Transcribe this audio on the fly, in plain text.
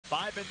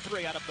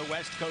5-3 out of the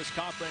West Coast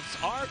Conference.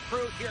 Our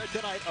crew here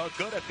tonight, a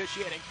good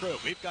officiating crew.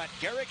 We've got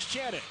Garrick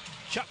Shannon,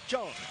 Chuck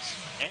Jones,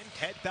 and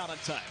Ted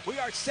Valentine. We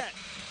are set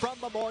from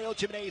Memorial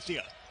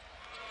Gymnasium.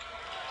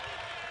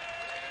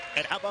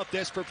 And how about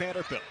this for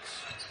Vanderbilt?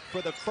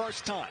 For the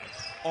first time,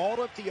 all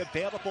of the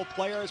available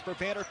players for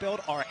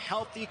Vanderbilt are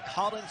healthy.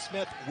 Colin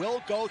Smith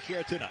will go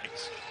here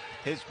tonight.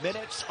 His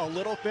minutes a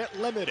little bit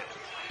limited,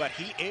 but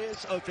he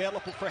is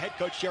available for head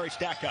coach Jerry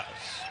Stackhouse.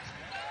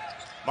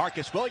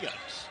 Marcus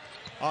Williams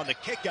on the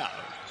kick out.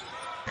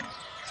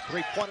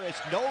 Three-pointer is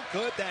no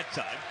good that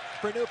time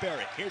for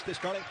Newberry. Here's the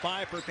starting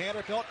five for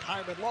Vanderbilt: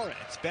 Tyron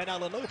Lawrence, Ben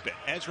Allen-Lupin,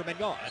 Ezra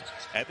Mignon,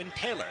 Evan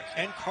Taylor,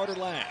 and Carter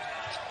Lang.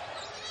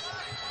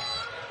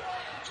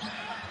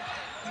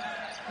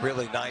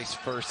 Really nice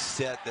first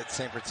set that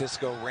San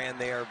Francisco ran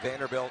there.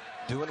 Vanderbilt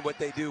doing what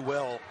they do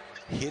well,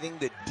 hitting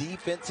the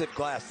defensive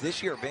glass.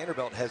 This year,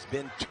 Vanderbilt has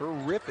been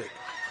terrific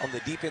on the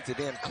defensive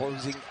end,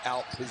 closing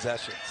out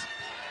possessions.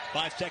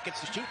 5 seconds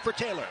to shoot for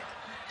Taylor.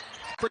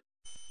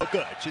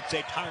 Good, should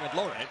say Tyron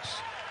Lawrence.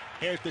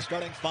 Here's the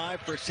starting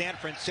five for San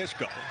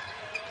Francisco.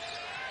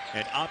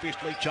 And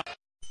obviously, John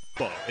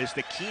is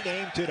the key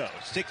name to know.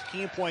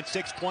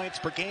 16.6 points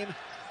per game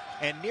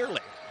and nearly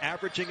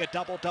averaging a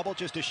double-double,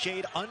 just a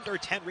shade under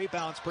 10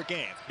 rebounds per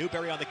game.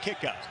 Newberry on the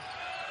kick-out.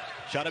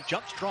 Shot of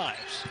jumps,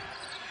 drives.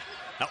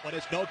 That one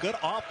is no good,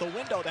 off the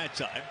window that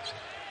time,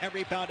 and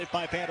rebounded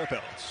by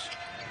Vanderbilt.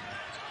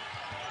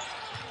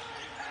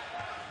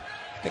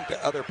 I think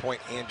the other point,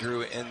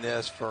 Andrew, in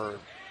this for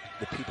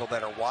the people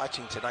that are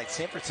watching tonight,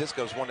 San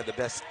Francisco is one of the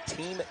best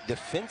team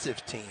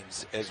defensive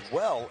teams as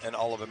well in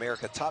all of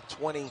America. Top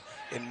 20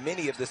 in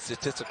many of the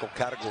statistical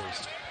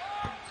categories.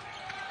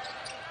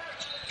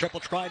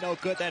 Triple try, no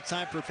good that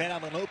time for Ben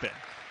Allen-Lupin.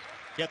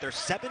 Yet they're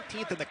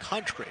 17th in the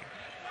country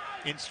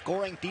in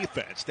scoring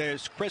defense.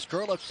 There's Chris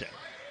Gerlofson,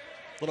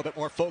 a little bit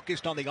more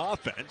focused on the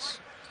offense.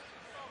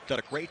 Done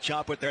a great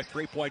job with their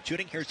three-point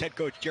shooting. Here's head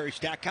coach Jerry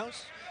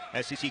Stackhouse,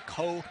 SEC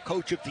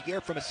co-coach of the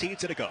year from a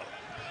season ago.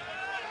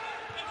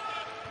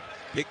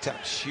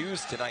 Big-time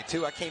shoes tonight,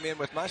 too. I came in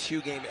with my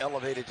shoe game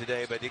elevated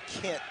today, but it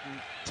can't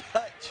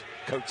touch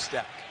Coach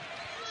Stack.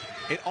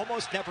 It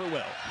almost never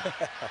will.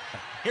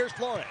 Here's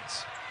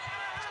Lawrence.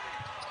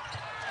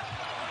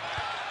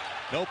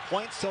 No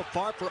points so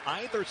far for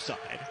either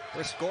side.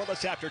 We're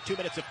scoreless after 2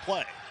 minutes of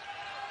play.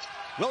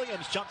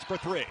 Williams jumps for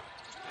three.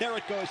 There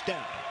it goes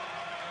down.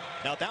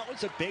 Now that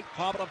was a big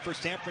problem for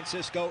San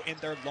Francisco in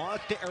their loss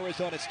to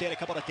Arizona State a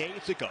couple of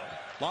days ago.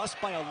 Lost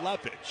by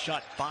 11,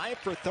 shot 5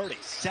 for 30,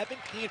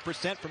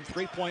 17% from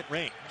three-point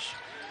range,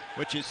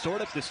 which is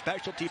sort of the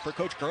specialty for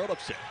Coach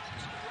Gerlofson.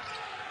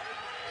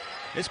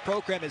 This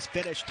program has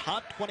finished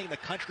top 20 in the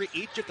country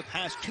each of the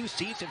past 2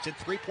 seasons in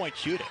three-point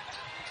shooting.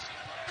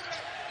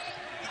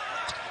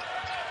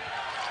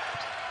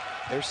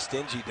 They're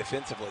stingy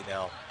defensively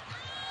now.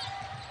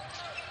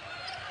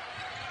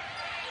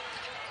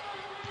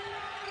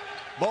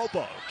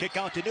 Mobo, kick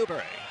out to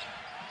Newberry.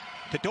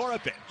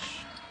 Todorovic,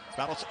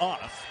 battles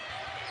off.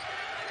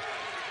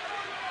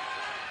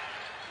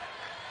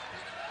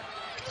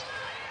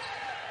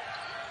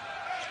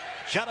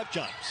 Shot of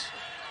jumps.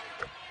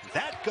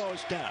 That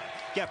goes down.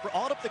 Yeah, for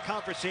all of the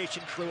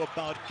conversation, crew,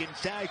 about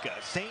Gonzaga,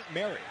 St.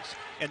 Mary's,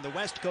 and the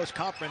West Coast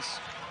Conference,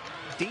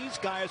 these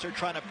guys are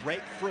trying to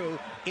break through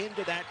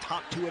into that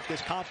top 2 of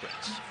this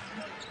conference.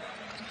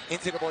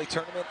 NCAA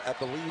tournament, I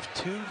believe,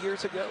 2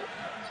 years ago.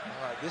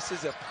 This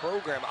is a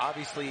program,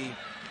 obviously,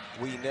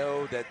 we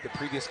know that the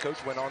previous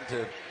coach went on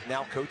to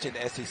now coach in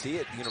the SEC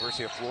at the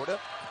University of Florida.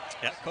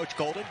 Yeah, Coach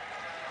Golden.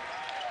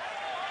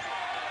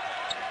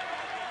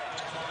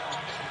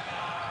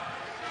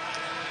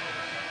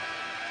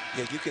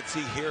 Yeah, you can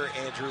see here,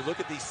 Andrew, look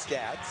at these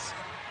stats.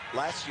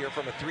 Last year,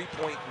 from a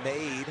three-point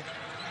made,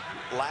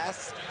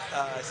 last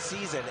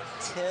season,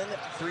 10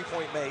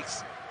 three-point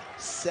makes,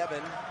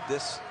 7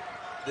 this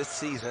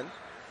season.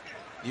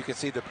 You can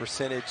see the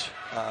percentage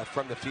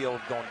from the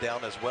field going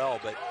down as well,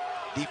 but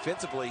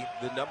defensively,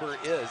 the number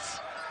is,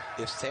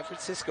 if San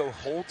Francisco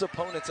holds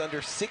opponents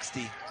under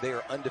 60, they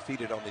are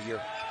undefeated on the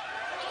year.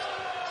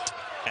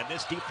 And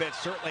this defense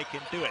certainly can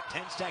do it.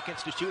 10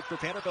 seconds to shoot for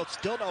Vanderbilt.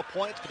 Still no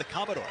points for the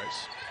Commodores.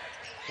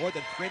 More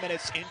than 3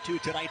 minutes into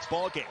tonight's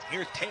ball game.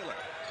 Here's Taylor.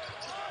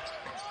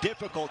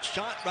 Difficult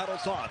shot,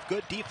 rattles off.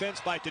 Good defense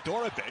by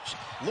Todorovic.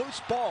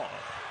 Loose ball.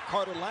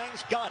 Carter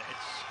Lang's got it.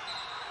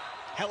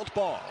 Held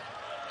ball.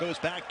 Goes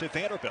back to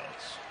Vanderbilt.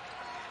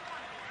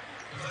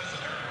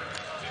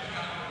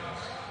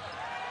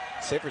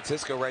 San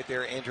Francisco right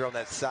there, Andrew, on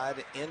that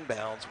side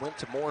inbounds, went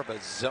to more of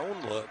a zone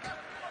look.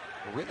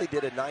 Really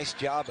did a nice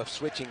job of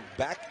switching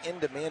back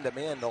into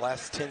man-to-man the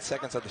last 10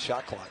 seconds of the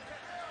shot clock.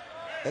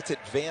 That's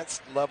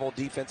advanced level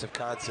defensive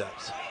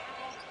concepts.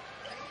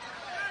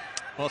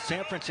 Well,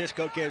 San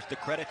Francisco gives the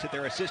credit to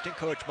their assistant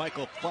coach,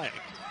 Michael Plank,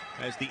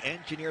 as the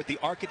engineer, the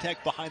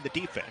architect behind the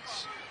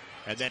defense.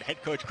 And then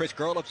head coach Chris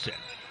Gerlofson,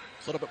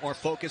 a little bit more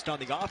focused on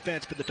the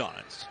offense for the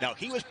Dons. Now,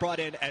 he was brought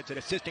in as an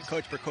assistant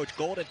coach for Coach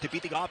Golden to be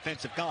the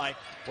offensive guy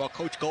while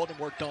Coach Golden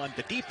worked on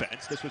the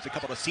defense. This was a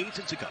couple of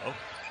seasons ago.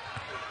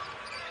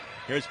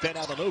 Here's Ben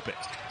Alalupin.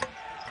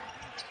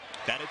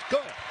 That is good.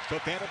 So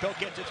Vanderbilt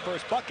gets its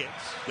first buckets.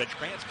 The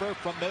transfer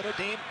from Notre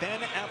Dame, Ben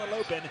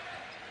Alalupin,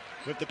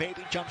 with the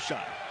baby jump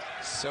shot.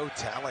 So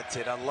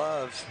talented. I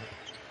love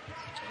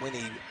when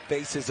he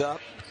faces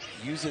up,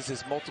 uses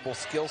his multiple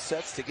skill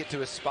sets to get to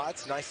his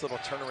spots. Nice little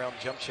turnaround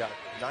jump shot.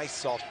 Nice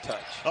soft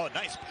touch. Oh,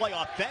 nice play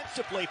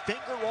offensively.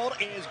 Finger roll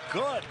is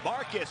good.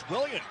 Marcus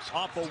Williams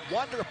off a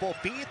wonderful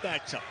feed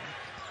that time.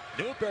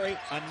 Newberry,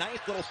 a nice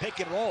little pick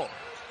and roll.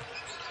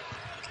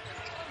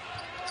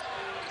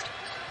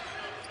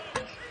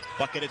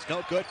 Bucket is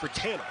no good for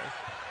Taylor.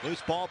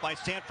 Loose ball by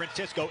San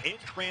Francisco in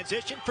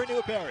transition for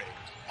Newberry.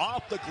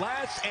 Off the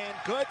glass and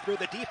good through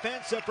the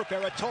defense of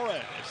Rivera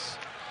Torres.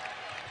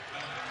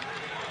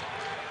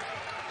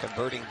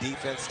 Converting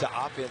defense to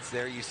offense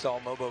there. You saw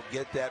Mobo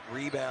get that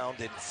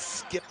rebound and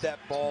skip that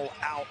ball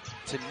out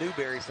to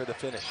Newberry for the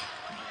finish.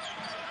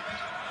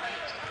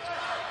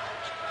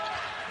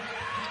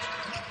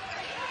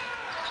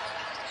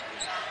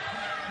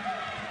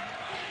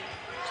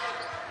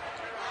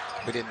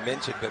 We didn't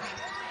mention, but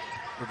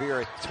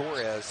Rivera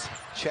Torres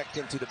checked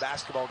into the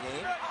basketball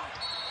game.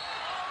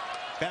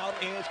 Foul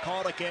is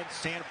called against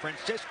San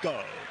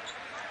Francisco.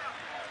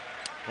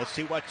 We'll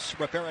see what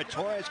Rivera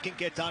Torres can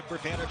get done for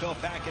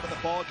Vanderbilt back into the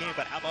ball game.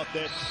 But how about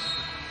this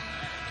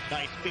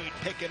nice feed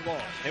pick and roll?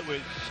 It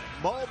was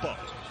Mobo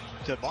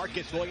to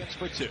Marcus Williams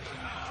for two.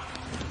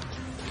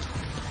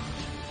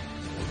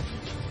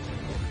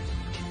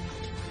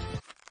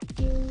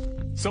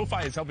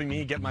 SoFi is helping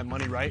me get my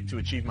money right to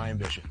achieve my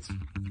ambitions.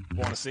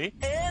 Want to see?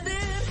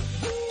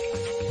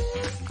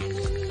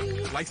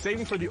 Like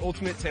saving for the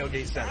ultimate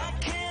tailgate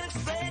setup.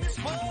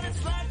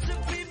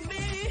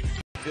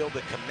 Feel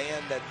the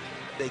command that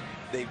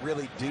they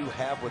really do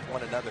have with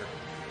one another.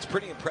 It's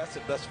pretty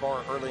impressive thus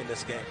far early in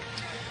this game.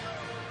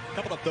 A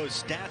couple of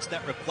those stats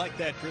that reflect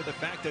that through the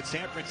fact that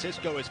San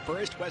Francisco is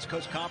first West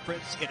Coast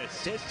Conference in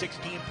assists,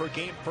 16 per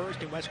game,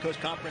 first in West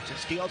Coast Conference in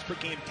steals per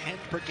game, 10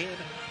 per game.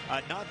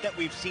 Not that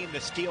we've seen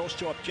the steals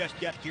show up just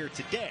yet here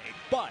today,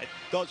 but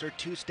those are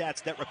two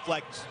stats that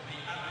reflect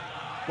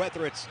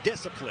whether it's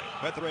discipline,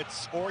 whether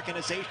it's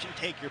organization,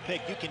 take your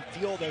pick. You can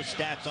feel those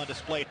stats on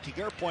display, to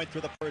your point,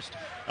 through the first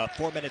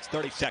 4 minutes,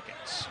 30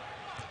 seconds.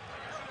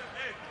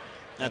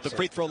 At the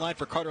free throw line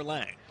for Carter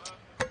Lang.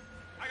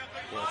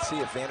 Yeah, let's see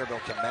if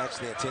Vanderbilt can match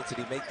the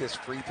intensity, make this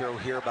free throw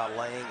here by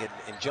Lang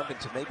and jump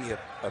into maybe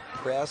a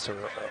press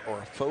or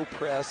a faux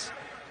press,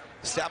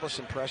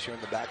 establishing pressure in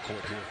the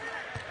backcourt here.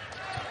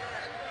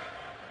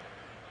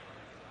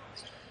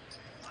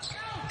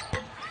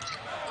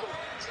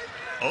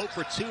 Oh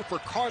for 2 for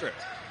Carter.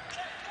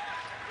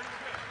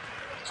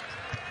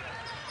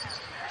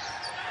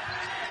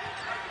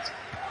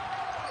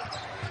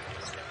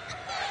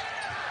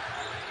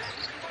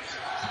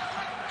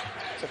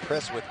 It's a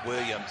press with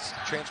Williams.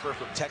 Transfer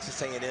from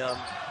Texas A&M.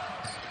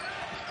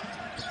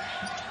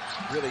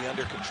 Really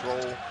under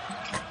control.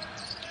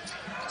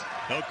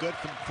 No good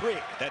from 3.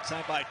 That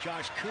time by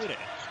Josh Kunin.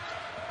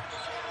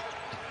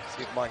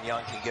 See if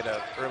Magnan can get an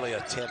early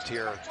attempt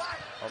here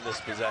on this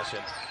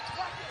possession.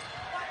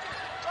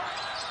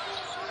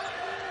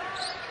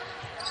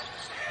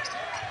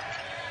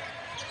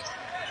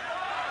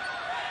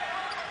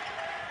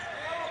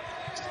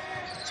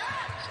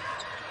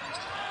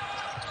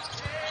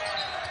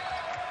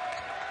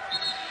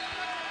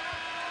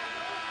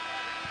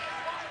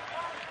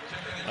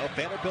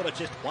 Vanderbilt is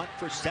just 1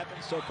 for 7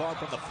 so far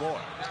from the floor.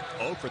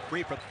 0 for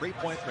 3 from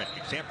three-point range.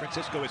 San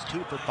Francisco is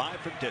 2 for 5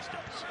 from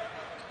distance.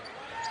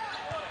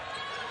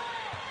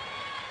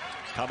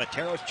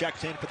 Commodores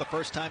checks in for the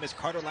first time as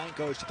Carter Lang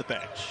goes to the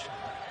bench.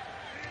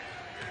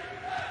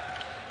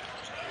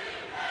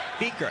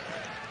 Beaker.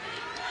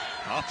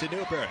 Off to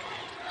Newberry.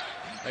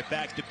 Right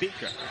back to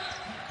Beaker.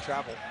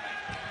 Travel.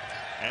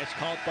 And it's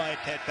called by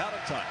Ted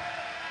Valentine.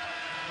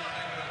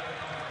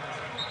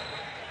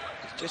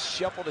 Just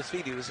shuffled his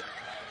feet. He was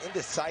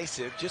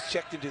indecisive, just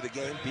checked into the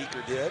game,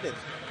 Beaker did, and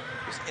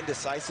was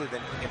indecisive in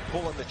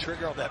pulling the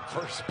trigger on that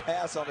first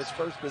pass on his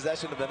first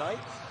possession of the night.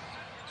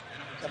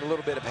 Got a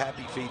little bit of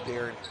happy feet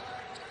there.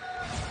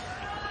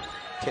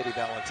 Teddy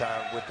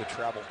Valentine with the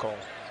travel call.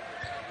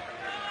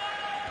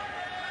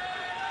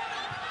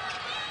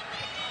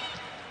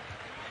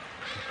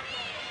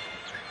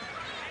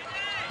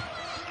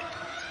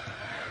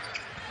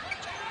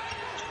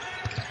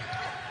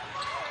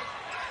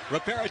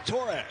 Rivera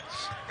Torres.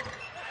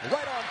 Right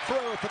on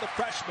through for the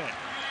freshman.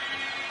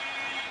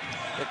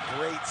 A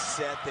great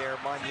set there.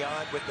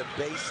 Magnan with the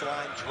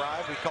baseline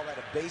drive. We call that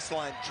a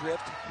baseline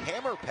drift.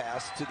 Hammer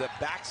pass to the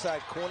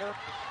backside corner.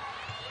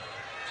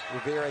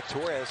 Rivera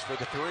Torres for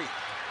the 3.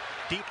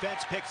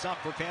 Defense picks up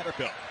for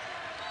Vanderbilt.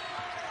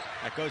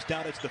 That goes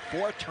down. It's the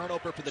 4th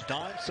turnover for the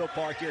Dons so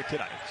far here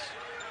tonight.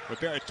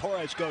 Rivera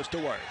Torres goes to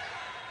work.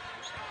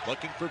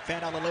 Looking for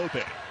Van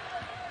Alalupin.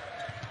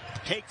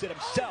 Takes it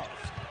himself.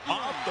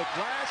 Off the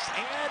glass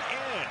and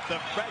in. The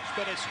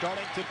freshman is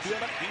starting to feel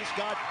it. He's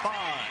got 5.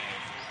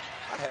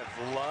 I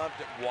have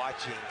loved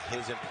watching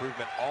his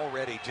improvement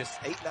already,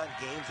 just 8-9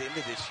 games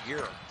into this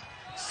year.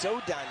 So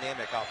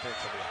dynamic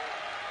offensively.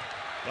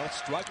 Well,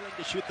 struggling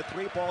to shoot the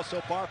three ball so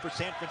far for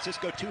San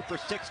Francisco, 2 for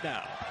 6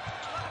 now.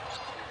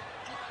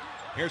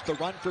 Here's the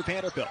run for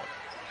Vanderbilt.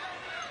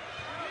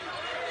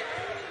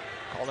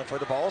 Calling for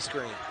the ball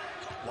screen.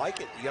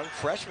 Like it, young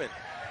freshman.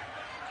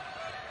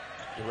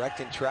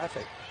 Directing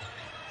traffic.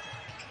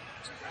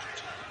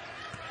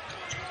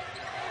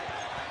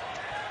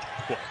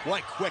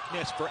 Boy,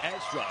 quickness for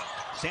Ezra.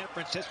 San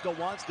Francisco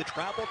wants the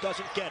travel,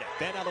 doesn't get it.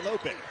 Ben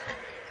Adelope.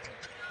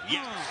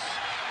 Yes.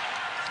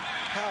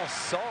 How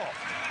soft.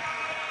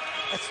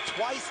 That's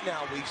twice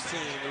now we've seen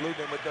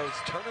Lubin with those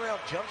turnaround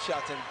jump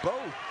shots, and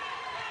both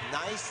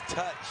nice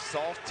touch,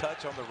 soft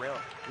touch on the rim.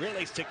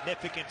 Really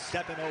significant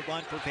 7-0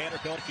 run for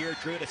Vanderbilt here,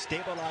 Drew, to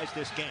stabilize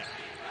this game.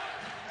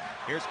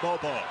 Here's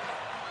Bobo.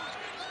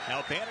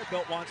 Now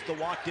Vanderbilt wants to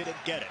walk, didn't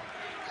get it.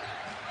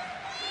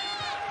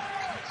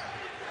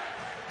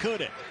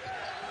 Couldn't.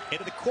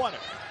 Into the corner.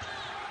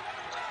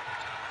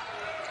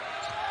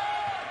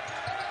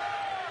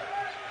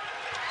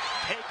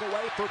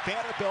 Takeaway for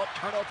Vanderbilt,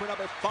 turnover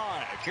number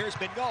 5. Here's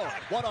Mignon,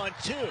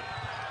 1-on-2.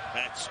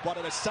 That's one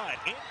on the side,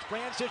 in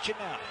transition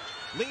now.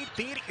 Lead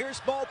feed, here's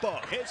Bobo.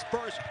 His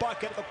first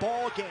bucket of the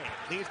ball game.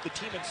 Leads the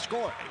team in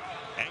scoring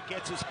and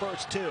gets his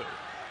first 2.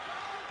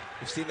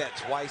 We've seen that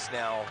twice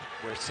now,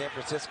 where San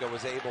Francisco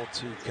was able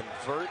to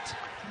convert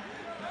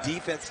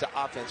defense to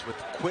offense with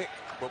quick,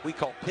 what we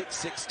call pick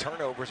 6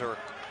 turnovers or a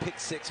pick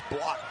 6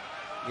 block.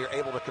 You're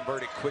able to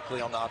convert it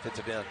quickly on the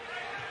offensive end.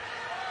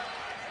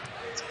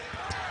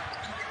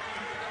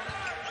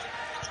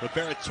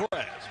 Rivera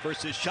Torres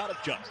versus shot of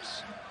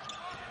jumps.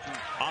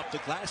 Off the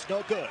glass,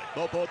 no good.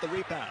 Bobo at the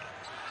rebound.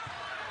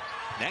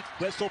 Next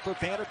whistle for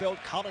Vanderbilt.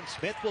 Colin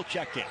Smith will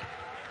check in.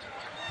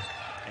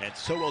 And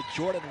so will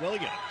Jordan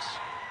Williams.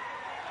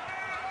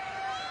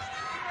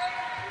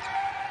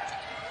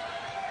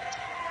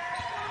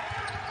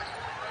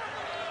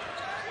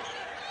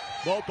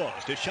 Bobo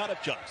to shot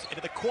of jumps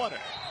into the corner.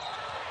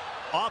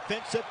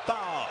 Offensive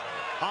foul.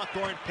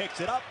 Hawthorne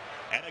picks it up,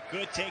 and a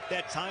good take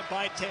that time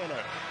by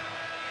Taylor.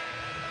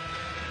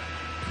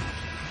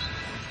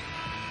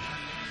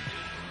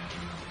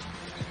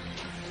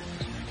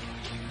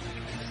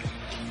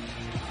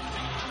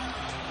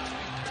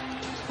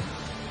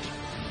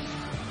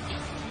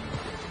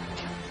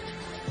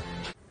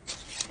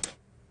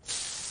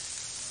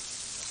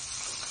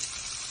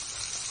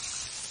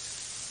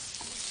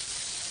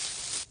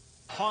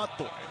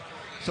 Hawthorne.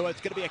 So it's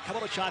going to be a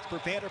couple of shots for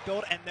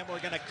Vanderbilt, and then we're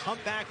going to come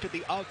back to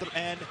the other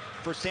end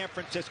for San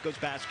Francisco's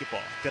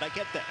basketball. Did I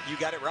get that? You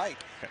got it right.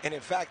 Okay. And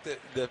in fact,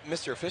 the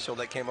Mr. Official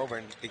that came over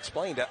and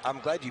explained, I'm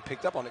glad you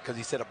picked up on it, because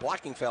he said a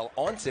blocking foul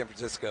on San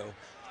Francisco,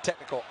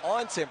 technical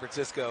on San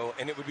Francisco,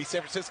 and it would be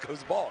San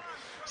Francisco's ball.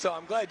 So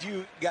I'm glad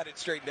you got it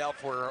straightened out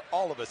for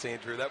all of us,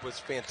 Andrew. That was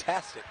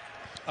fantastic.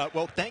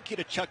 Well, thank you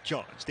to Chuck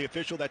Jones, the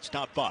official that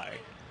stopped by.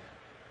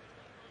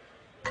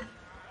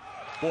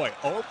 Boy,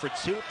 0 for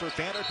 2 for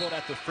Vanderbilt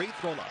at the free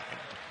throw line.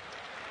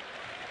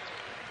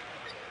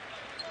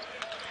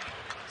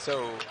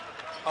 So,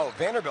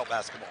 Vanderbilt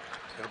basketball.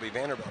 It'll be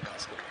Vanderbilt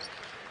basketball.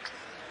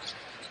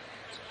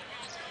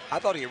 I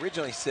thought he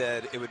originally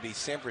said it would be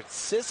San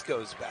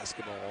Francisco's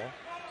basketball.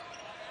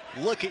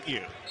 Look at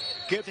you,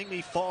 giving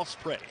me false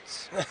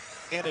praise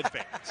in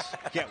advance.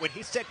 Yeah, when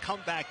he said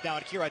come back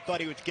down here, I thought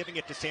he was giving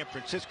it to San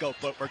Francisco,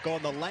 but we're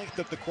going the length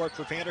of the court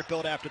for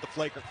Vanderbilt after the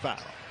flagrant foul.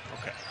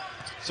 Okay.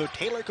 So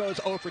Taylor goes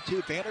 0 for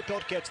 2.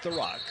 Vanderbilt gets the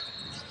rock.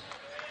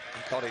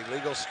 He called a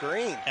legal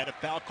screen. And a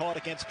foul called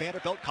against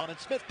Vanderbilt. Colin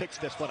Smith picks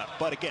this one up.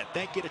 But again,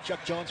 thank you to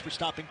Chuck Jones for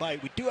stopping by.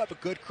 We do have a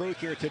good crew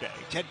here today.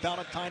 Ted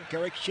Valentine,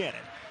 Garrick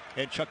Shannon,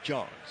 and Chuck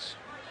Jones.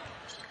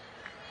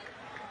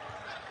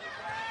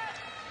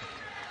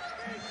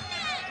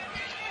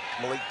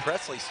 Malik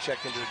Presley's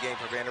checked into the game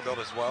for Vanderbilt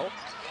as well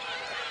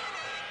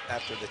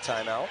after the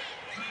timeout.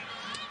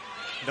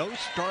 No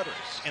starters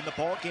in the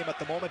ball game at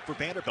the moment for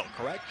Vanderbilt,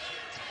 correct?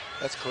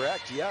 That's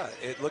correct, yeah.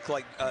 It looked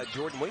like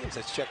Jordan Williams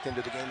has checked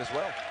into the game as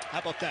well. How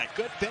about that?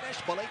 Good finish.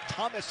 Malik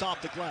Thomas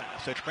off the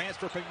glass. A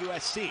transfer from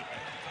USC.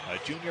 A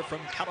junior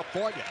from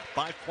California.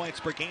 5 points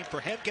per game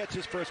for him. Gets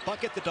his first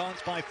bucket. The Dons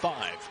by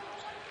 5.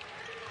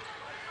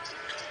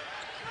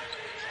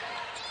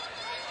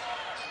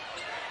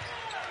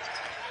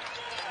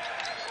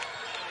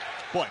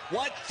 Boy,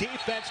 what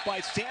defense by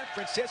San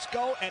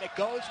Francisco, and it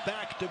goes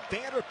back to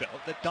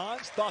Vanderbilt. The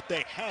Dons thought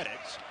they had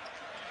it.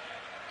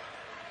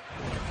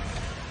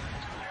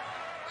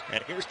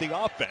 And here's the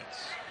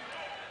offense.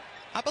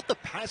 How about the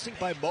passing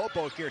by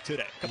Bobo here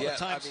today? A couple of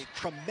times,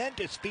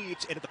 tremendous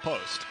feeds into the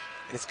post.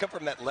 And it's come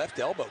from that left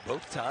elbow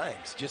both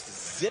times.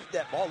 Just zipped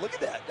that ball. Look at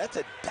that. That's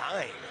a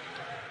dime.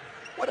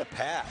 What a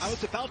pass. I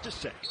was about to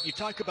say, you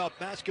talk about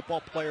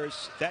basketball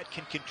players that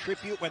can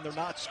contribute when they're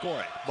not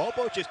scoring.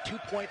 Bobo just 2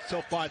 points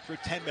so far through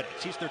 10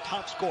 minutes. He's their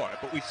top scorer,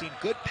 but we've seen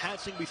good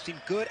passing. We've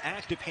seen good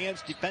active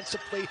hands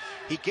defensively.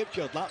 He gives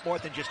you a lot more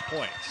than just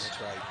points.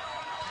 That's right.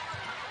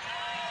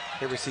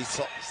 Here we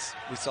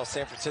saw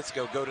San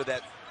Francisco go to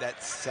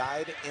that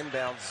side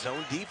inbound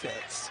zone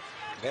defense.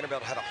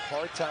 Vanderbilt had a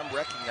hard time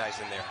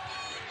recognizing there.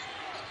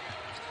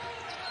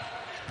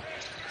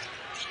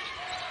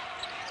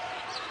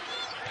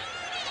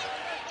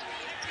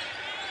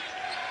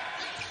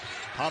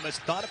 Thomas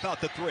thought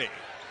about the three.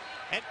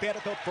 And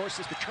Vanderbilt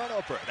forces the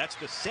turnover. That's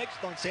the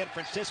 6th on San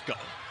Francisco.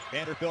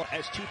 Vanderbilt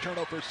has 2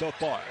 turnovers so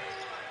far.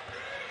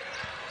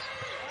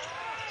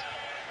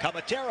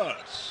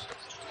 Commodores.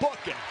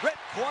 Booking. Red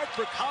court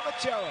for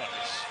Commodores.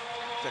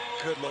 It's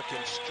a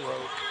good-looking stroke.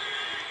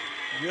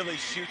 Really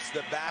shoots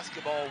the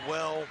basketball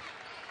well.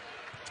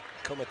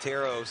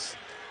 Commodores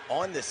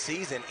on the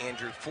season,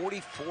 Andrew,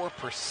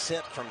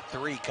 44% from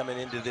 3 coming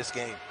into this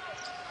game.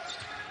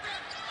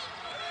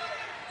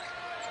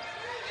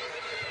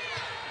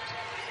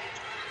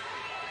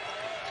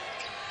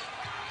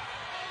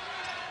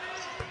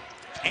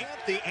 And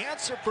the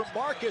answer for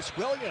Marcus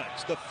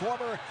Williams, the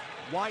former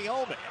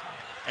Wyoming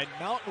and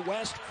Mountain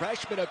West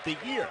Freshman of the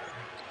Year.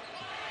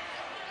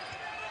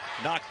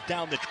 Knocks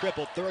down the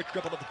triple, 3rd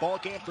triple of the ball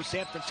game for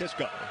San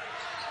Francisco.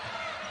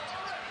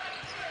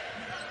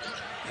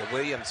 Yeah,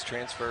 Williams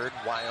transferred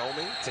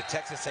Wyoming to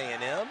Texas A&M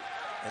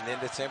and then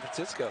to San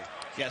Francisco.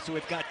 Yeah, so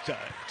we've got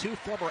 2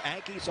 former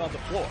Aggies on the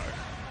floor.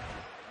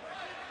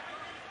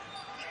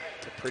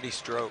 It's a pretty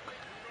stroke.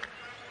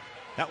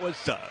 That was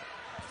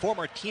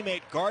former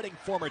teammate guarding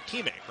former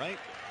teammate, right?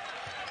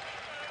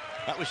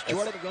 That was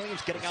Jordan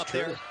Williams getting out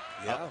true.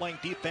 there, playing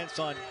defense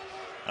on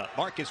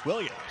Marcus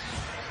Williams.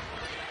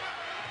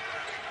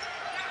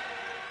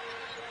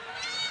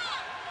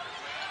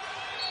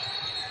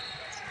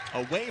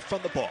 Away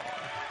from the ball.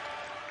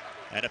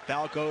 And a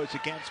foul goes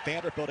against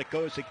Vanderbilt. It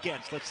goes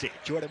against, let's see,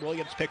 Jordan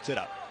Williams picks it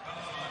up.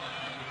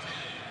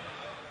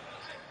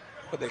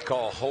 What they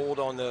call a hold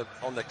on the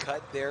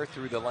cut there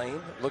through the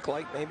lane, look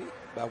like maybe,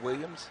 by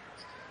Williams.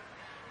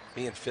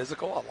 Being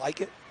physical, I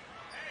like it.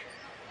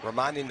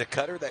 Reminding the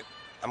cutter that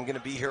I'm going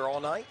to be here all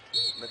night.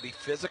 I'm going to be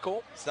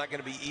physical. It's not going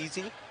to be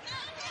easy.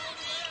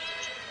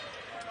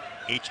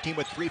 Each team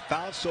with 3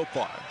 fouls so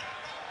far.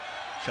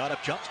 Shot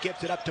up jumps,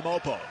 gives it up to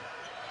Mopo.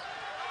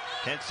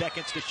 10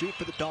 seconds to shoot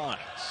for the Dons.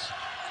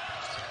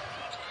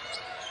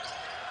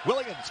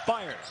 Williams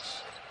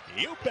fires.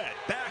 You bet.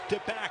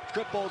 Back-to-back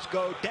triples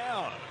go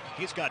down.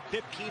 He's got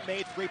 15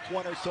 made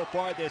three-pointers so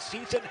far this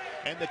season,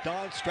 and the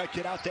Dons stretch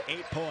it out to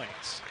 8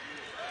 points.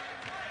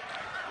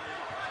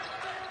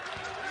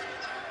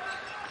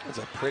 That's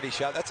a pretty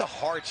shot. That's a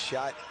hard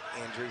shot,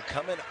 Andrew.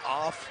 Coming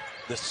off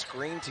the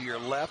screen to your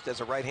left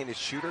as a right-handed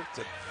shooter. It's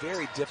a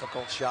very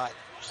difficult shot.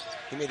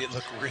 He made it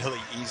look really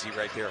easy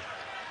right there.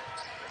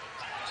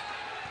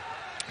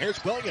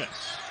 Here's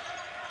Williams.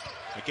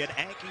 Again,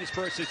 Aggies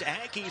versus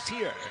Aggies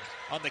here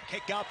on the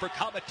kick out for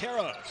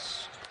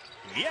Commodores.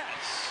 Yes!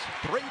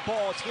 3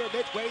 balls here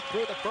midway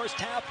through the first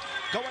half,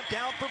 going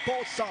down for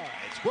both sides.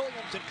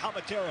 Williams and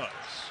Commodores.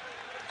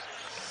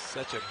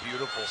 Such a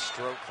beautiful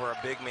stroke for a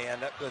big man.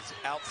 That was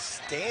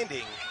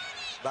outstanding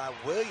by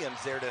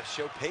Williams there to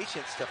show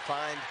patience to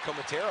find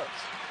Commodores.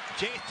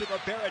 Jason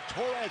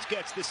Rivera-Torres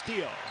gets the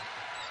steal.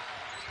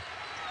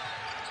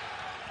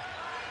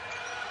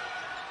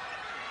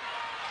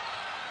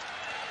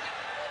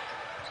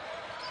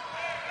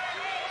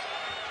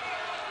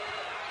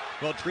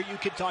 Well, Tree, you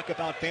can talk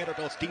about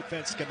Vanderbilt's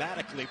defense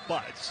schematically,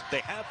 but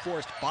they have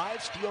forced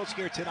 5 steals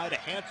here tonight, a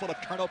handful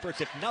of turnovers.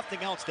 If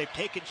nothing else, they've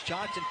taken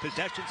shots and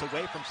possessions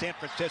away from San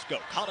Francisco.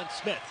 Colin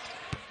Smith,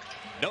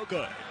 no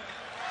good.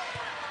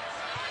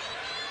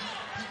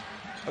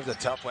 That was a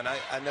tough one.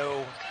 I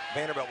know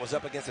Vanderbilt was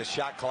up against a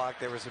shot clock.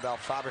 There was about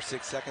 5 or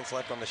 6 seconds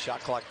left on the shot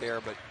clock there,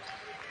 but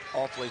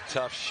awfully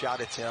tough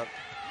shot attempt.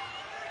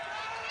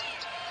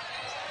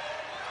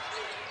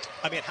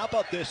 I mean, how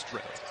about this, Drew?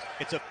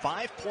 It's a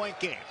 5-point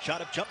game.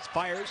 Shot up jumps,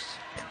 fires.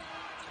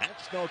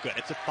 That's no good.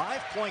 It's a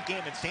 5-point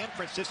game, and San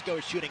Francisco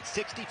is shooting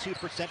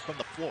 62% from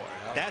the floor.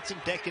 Wow. That's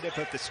indicative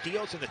of the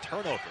steals and the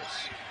turnovers.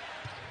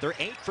 They're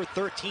 8 for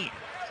 13.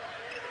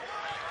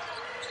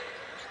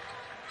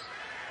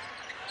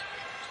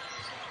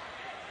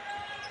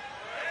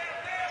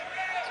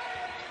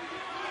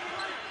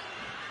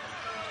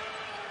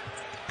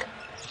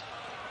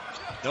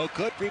 No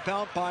good.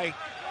 Rebound by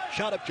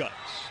shot up jumps.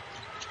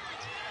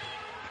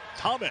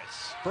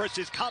 Thomas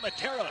versus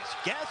Commodores.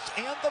 Yes,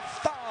 and the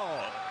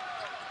foul.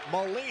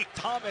 Malik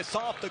Thomas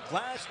off the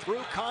glass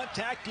through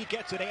contact. He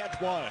gets it and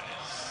one.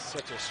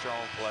 Such a strong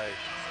play.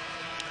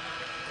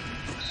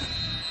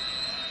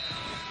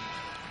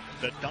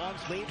 The Dons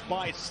lead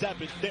by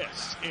 7.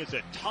 This is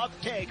a tough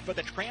take for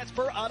the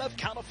transfer out of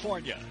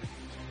California.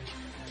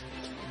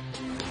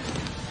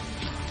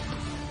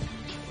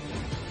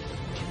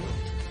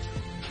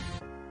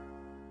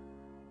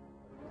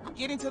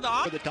 Getting to the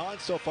For the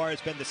Dons so far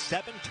has been the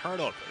 7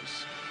 turnovers.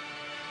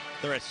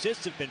 Their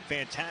assists have been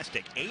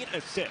fantastic. 8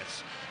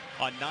 assists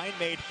on 9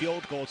 made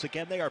field goals.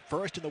 Again, they are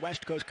first in the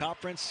West Coast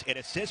Conference in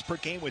assists per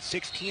game with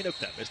 16 of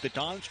them as the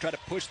Dons try to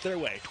push their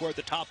way toward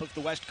the top of the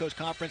West Coast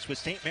Conference with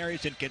St.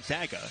 Mary's and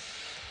Gonzaga. Of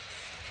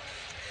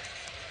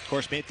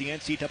course, made the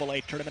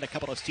NCAA tournament a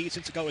couple of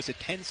seasons ago as a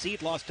 10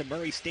 seed, lost to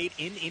Murray State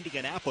in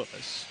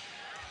Indianapolis.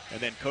 And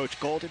then Coach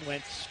Golden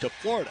went to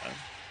Florida.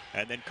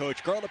 And then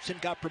Coach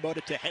Garlipson got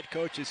promoted to head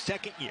coach his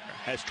second year.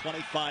 Has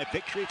 25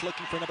 victories,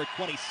 looking for number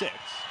 26.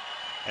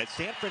 as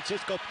San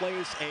Francisco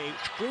plays a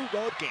true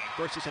road game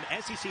versus an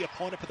SEC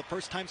opponent for the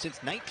first time since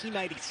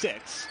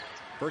 1996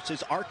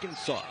 versus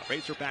Arkansas.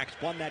 Razorbacks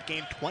won that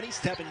game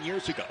 27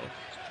 years ago,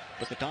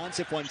 but the Dons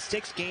have won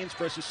 6 games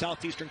versus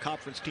Southeastern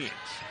Conference teams.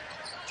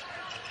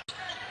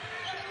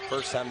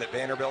 First time that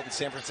Vanderbilt and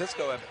San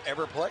Francisco have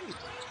ever played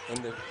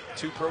in the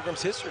two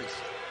programs' histories.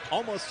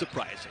 Almost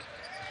surprising,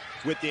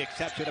 with the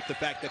exception of the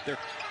fact that they're,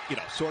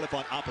 sort of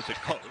on opposite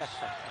coasts.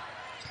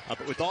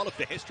 But with all of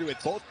the history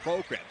with both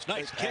programs,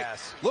 nice kick,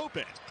 pass.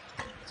 Lupin.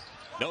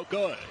 No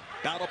good.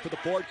 Battle for the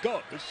board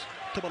goes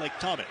to Malik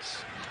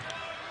Thomas.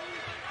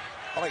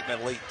 I like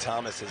Malik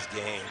Thomas's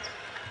game.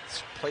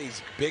 He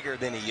plays bigger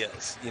than he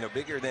is.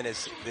 Bigger than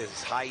his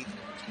height,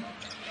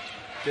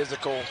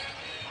 physical.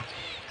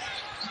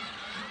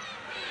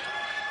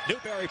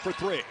 Newberry for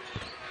 3.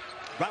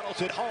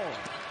 Rattles it home.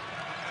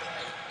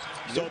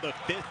 So the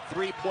 5th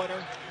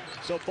three-pointer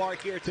so far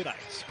here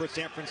tonight for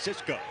San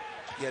Francisco.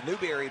 Yeah,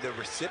 Newberry, the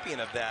recipient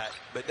of that,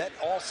 but that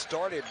all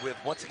started with,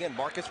 once again,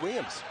 Marcus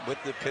Williams with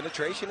the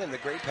penetration and the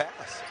great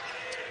pass.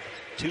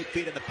 2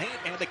 feet in the paint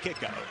and the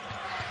kick out.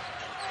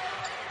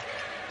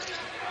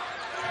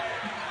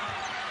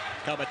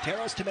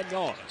 Commodores to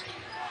Mignon.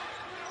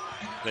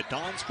 The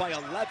Dons by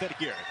 11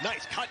 here.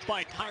 Nice cut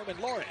by Tyron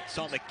Lawrence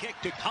on the kick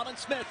to Colin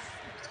Smith.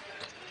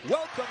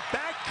 Welcome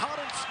back,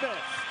 Colin Smith.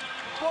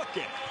 Book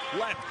it,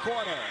 left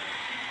corner.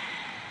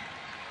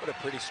 What a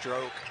pretty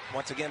stroke.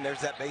 Once again,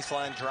 there's that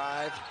baseline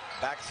drive,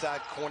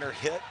 backside corner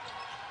hit.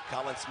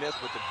 Colin Smith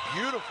with a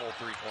beautiful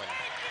three-pointer.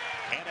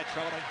 And a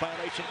trailing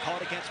violation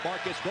called against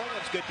Marcus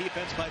Williams. Good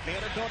defense by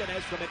Vanderbilt and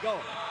Ezra Mignon.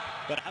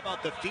 But how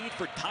about the feed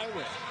for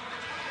Tyron?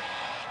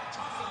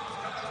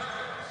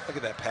 Look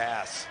at that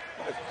pass.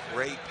 What a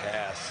great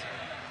pass.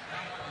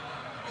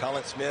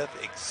 Colin Smith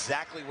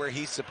exactly where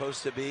he's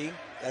supposed to be.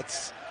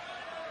 That's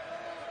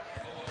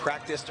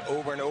practiced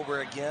over and over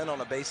again on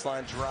a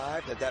baseline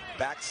drive. That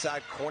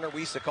backside corner,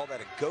 we used to call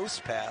that a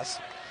ghost pass.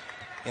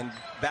 In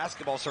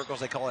basketball circles,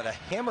 they call it a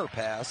hammer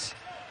pass.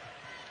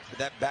 But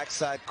that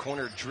backside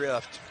corner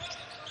drift,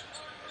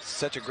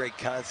 such a great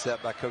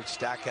concept by Coach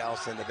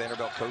Stackhouse and the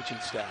Vanderbilt coaching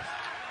staff.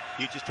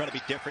 You just trying to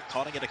be different,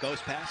 calling it a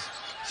ghost pass?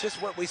 It's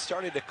just what we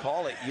started to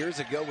call it years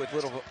ago with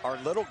our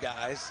little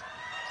guys,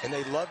 and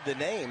they loved the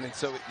name, and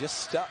so it just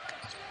stuck.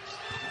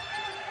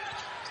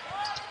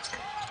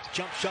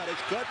 Jump shot is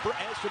good for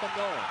Ezra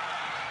Mignon.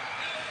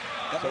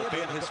 That may have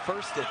been his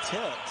first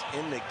attempt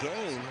in the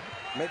game,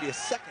 maybe a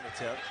second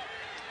attempt.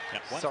 Yeah,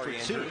 1 Sorry,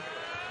 for 2. Andrew.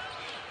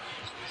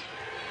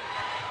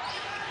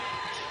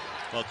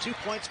 Well, 2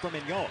 points for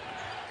Mignon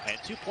and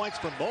 2 points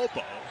for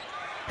Mobo.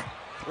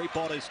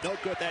 3-ball is no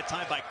good that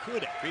time by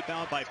Kunin.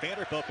 Rebound by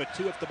Vanderbilt, but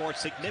 2 of the more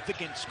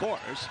significant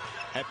scores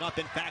have not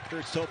been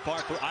factored so far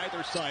for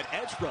either side.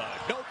 Ezra,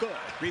 no good.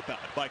 Rebound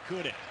by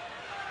Kunin.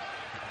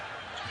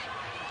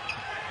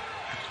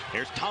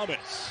 Here's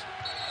Thomas.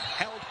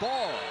 Held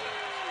ball.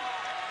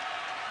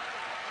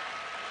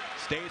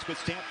 Stays with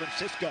San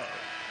Francisco.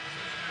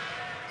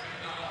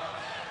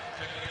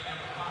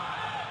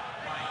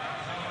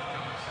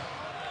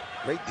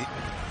 Great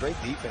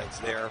defense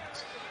there.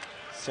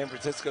 San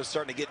Francisco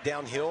starting to get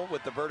downhill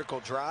with the vertical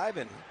drive,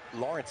 and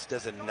Lawrence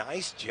does a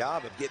nice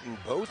job of getting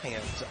both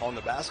hands on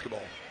the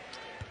basketball.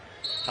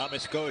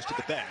 Thomas goes to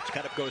the bench,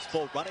 kind of goes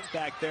full running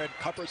back there and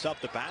covers up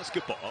the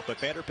basketball, but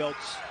Vanderbilt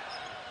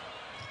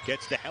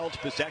gets the held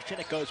possession.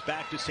 It goes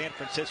back to San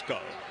Francisco.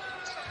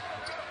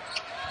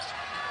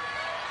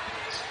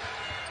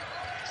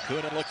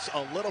 Kunin looks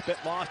a little bit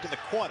lost in the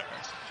corner.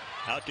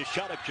 Out to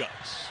shot up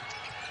jumps.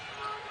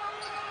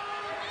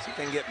 See if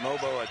they can get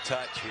Mobo a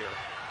touch here.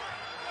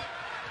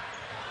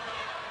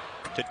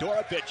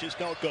 Todorovic is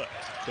no good.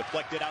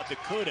 Deflected out to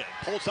Kunin.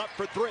 Pulls up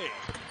for 3.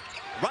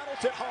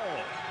 Rattles it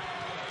home.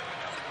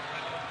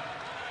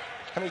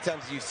 How many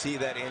times do you see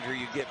that, Andrew?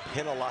 You get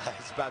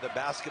penalized by the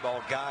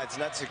basketball guys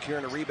not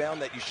securing a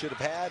rebound that you should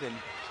have had, and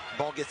the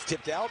ball gets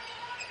tipped out.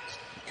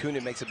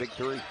 Kunin makes a big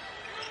 3.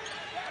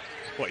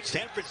 Boy,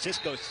 San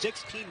Francisco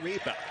 16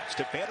 rebounds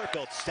to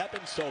Vanderbilt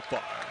 7 so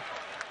far.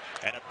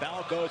 And a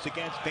foul goes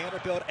against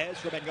Vanderbilt,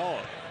 Ezra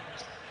Mignon.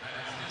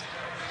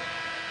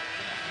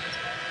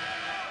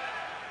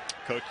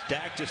 Coach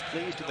Stack just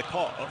pleased in the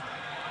call.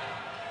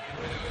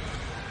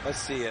 Let's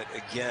see it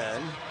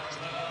again.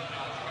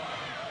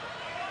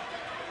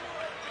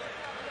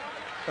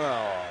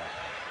 Oh.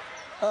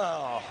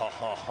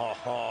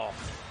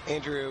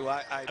 Andrew,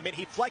 I mean,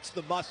 he flexed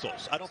the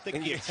muscles. I don't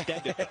think he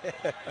extended them.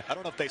 I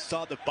don't know if they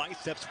saw the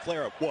biceps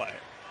flare or what.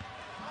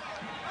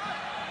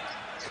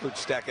 Coach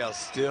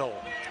Stackhouse still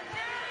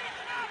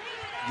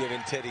giving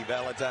Teddy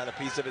Valentine a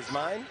piece of his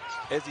mind,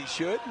 as he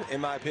should,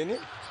 in my opinion.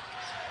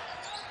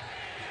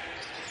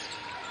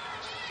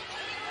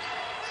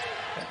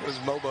 That was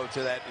Mobo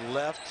to that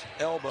left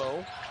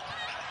elbow.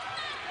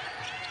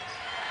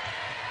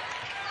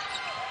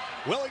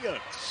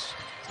 Williams,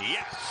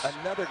 yes.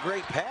 Another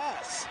great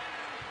pass.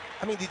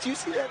 I mean, did you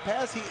see that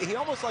pass? He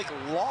almost like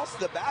lost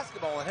the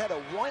basketball and had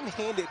a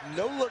one-handed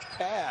no-look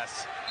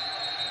pass.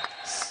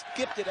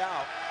 Skipped it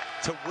out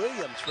to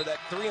Williams for that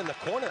 3 in the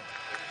corner.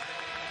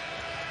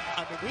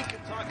 I mean, we can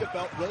talk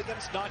about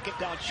Williams knocking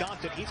down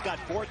shots, and he's got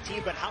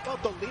 14, but how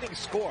about the leading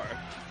scorer,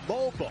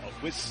 Mobo,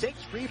 with 6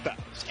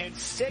 rebounds and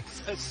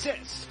 6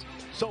 assists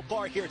so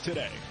far here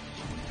today.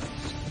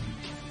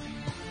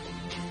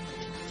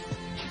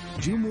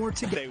 Do more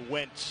to They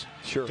went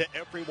to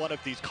every one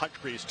of these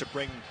countries to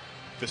bring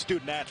the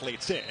student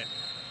athletes in.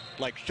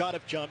 Like Shot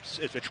Jumps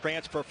is a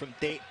transfer from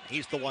Dayton.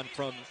 He's the one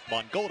from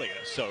Mongolia.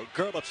 So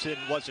Gerlofsen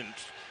wasn't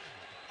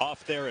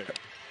off there in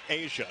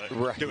Asia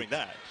doing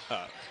that.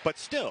 But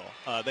still,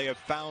 they have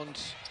found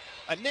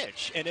a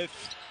niche. And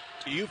if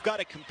you've got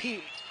to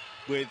compete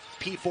with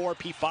P4,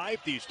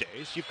 P5 these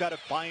days, you've got to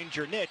find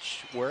your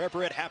niche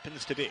wherever it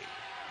happens to be.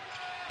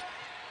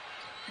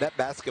 That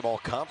basketball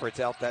conference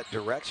out that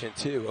direction,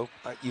 too.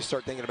 You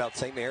start thinking about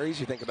St. Mary's,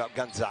 you think about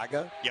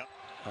Gonzaga. Yep.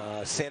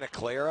 Santa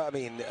Clara. I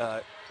mean,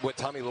 what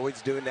Tommy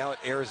Lloyd's doing now at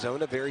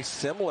Arizona, very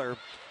similar,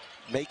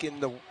 making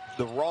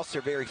the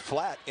roster very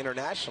flat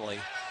internationally.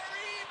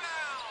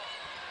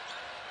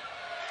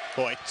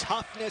 Boy,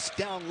 toughness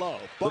down low.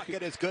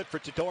 Bucket is good for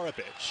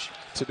Todorovic.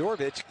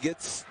 Todorovic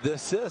gets the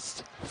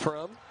assist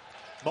from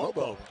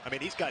Mobo. I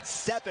mean, he's got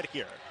 7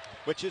 here,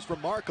 which is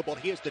remarkable.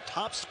 He is the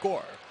top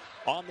scorer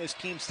on this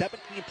team.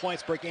 17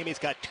 points per game. He's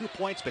got 2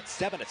 points, but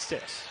 7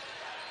 assists.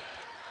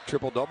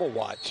 Triple-double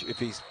watch if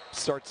he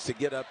starts to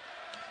get up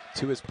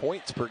to his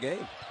points per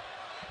game.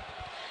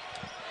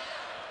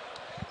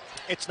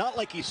 It's not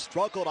like he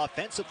struggled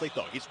offensively,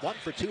 though. He's 1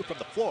 for 2 from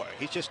the floor.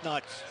 He's just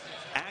not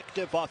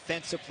active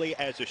offensively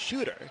as a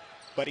shooter,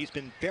 but he's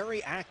been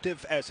very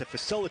active as a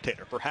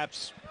facilitator.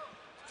 Perhaps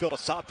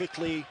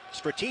philosophically,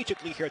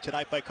 strategically here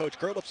tonight by Coach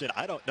Gerlofsen,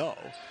 I don't know.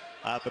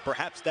 But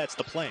perhaps that's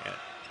the plan.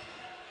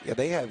 Yeah,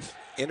 they have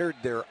entered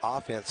their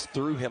offense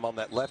through him on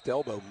that left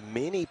elbow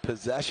many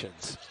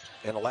possessions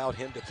and allowed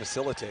him to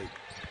facilitate.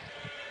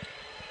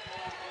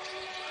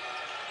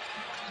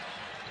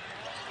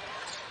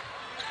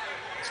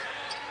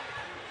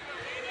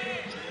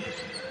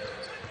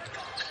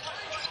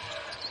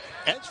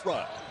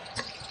 Ezra.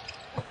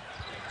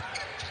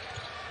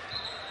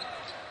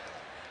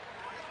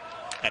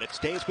 And it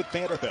stays with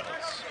Vanderbilt.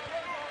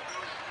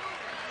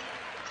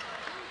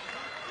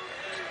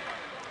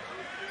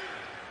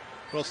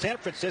 Well, San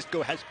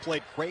Francisco has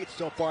played great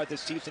so far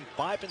this season,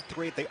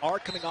 5-3. They are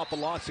coming off a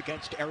loss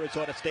against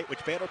Arizona State,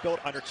 which Vanderbilt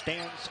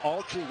understands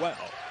all too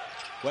well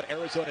what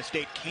Arizona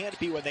State can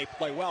be when they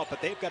play well,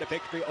 but they've got a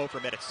victory over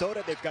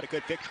Minnesota. They've got a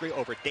good victory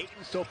over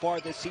Dayton so far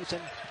this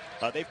season.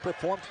 They've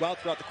performed well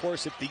throughout the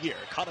course of the year.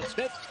 Colin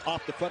Smith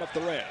off the front of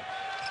the rim.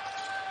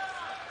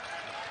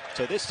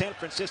 So this San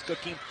Francisco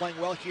team playing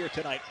well here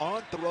tonight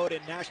on the road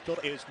in Nashville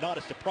is not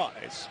a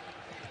surprise.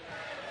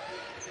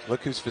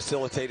 Look who's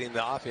facilitating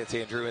the offense,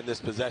 Andrew, in this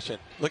possession.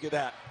 Look at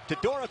that.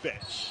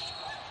 Todorovic.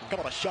 A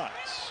couple of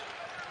shots.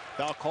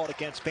 Foul called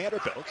against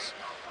Vanderbilt.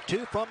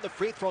 2 from the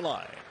free throw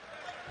line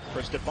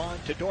for Stefan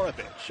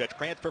Todorovic, a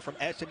transfer from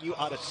SMU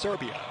out of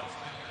Serbia.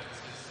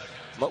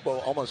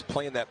 Mobo almost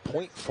playing that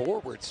point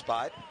forward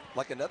spot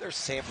like another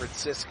San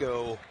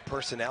Francisco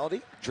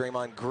personality,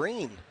 Draymond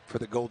Green for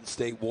the Golden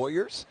State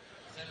Warriors,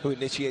 who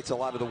initiates a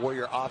lot of the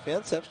Warrior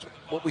offense. That's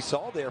what we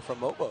saw there from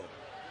Mobo.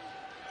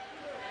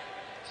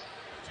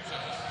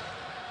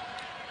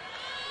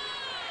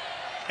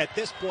 At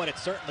this point, it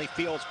certainly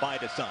feels by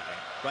design,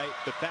 right?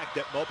 The fact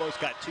that Mobo's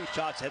got 2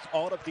 shots, has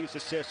all of these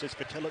assists, is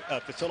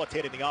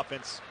facilitating the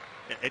offense.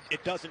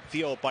 It doesn't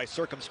feel by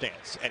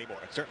circumstance anymore.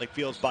 It certainly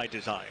feels by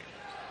design.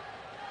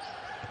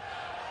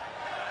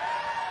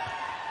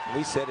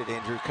 We said it,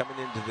 Andrew, coming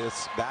into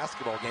this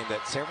basketball game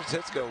that San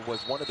Francisco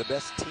was one of the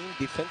best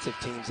defensive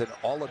teams in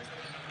all of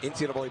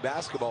NCAA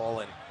basketball,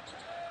 and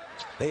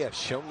they have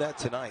shown that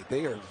tonight.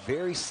 They are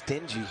very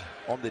stingy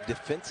on the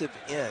defensive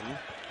end.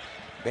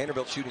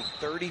 Vanderbilt shooting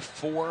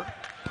 34%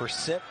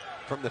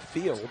 from the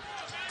field.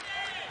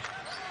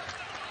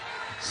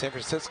 San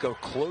Francisco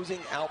closing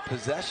out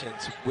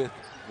possessions with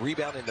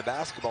rebounding the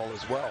basketball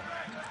as well.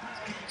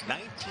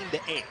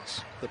 19-8,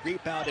 the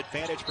rebound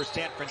advantage for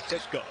San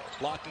Francisco.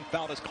 Blocking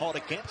foul is called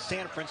against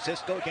San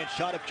Francisco against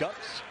Shot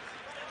Jumps.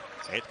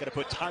 It's going to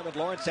put Tyron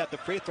Lawrence at the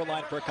free throw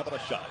line for a couple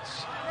of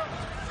shots.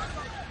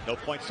 No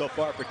points so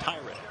far for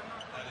Tyron.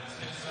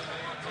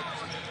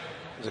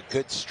 It was a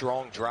good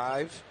strong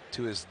drive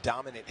to his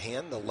dominant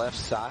hand, the left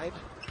side.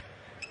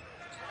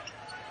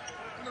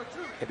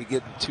 Maybe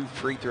getting 2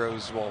 free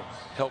throws will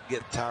help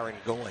get Tyron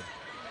going.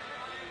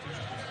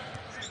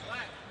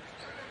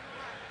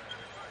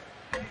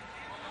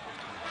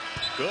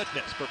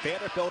 Goodness, for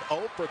Vanderbilt,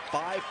 0 for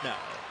 5 now.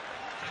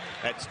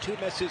 That's 2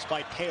 misses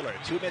by Taylor,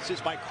 2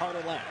 misses by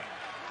Carter Lang,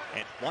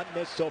 and 1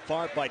 miss so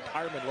far by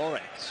Tyron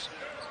Lawrence.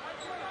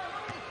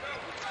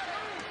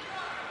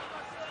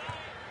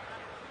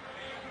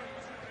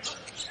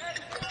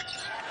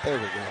 There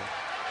we go.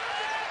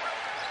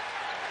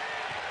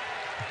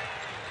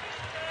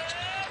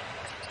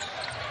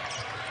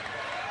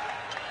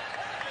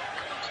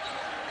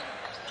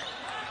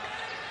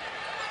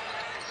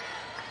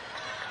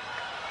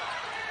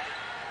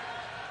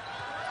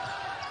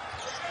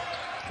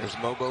 There's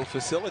Mobo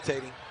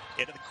facilitating.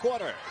 Into the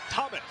corner,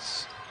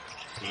 Thomas.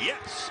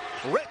 Yes,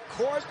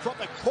 ripcord from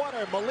the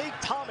corner. Malik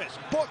Thomas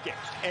booking,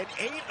 and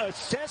 8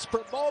 assists for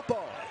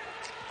Mobo.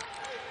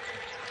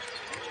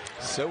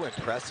 So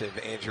impressive,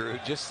 Andrew,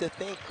 just to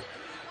think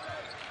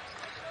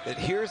that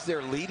here's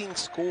their leading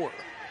scorer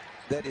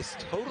that is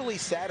totally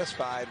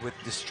satisfied with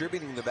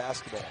distributing the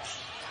basketball.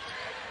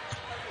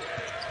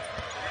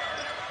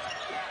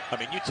 I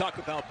mean, you talk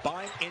about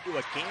buying into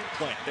a game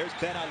plan. There's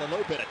Ben on a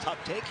little bit of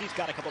tough take. He's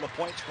got a couple of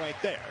points right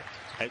there.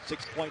 Has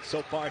 6 points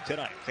so far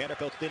tonight.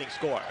 Vanderbilt's leading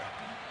scorer.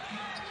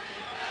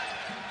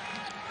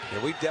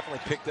 Yeah, we've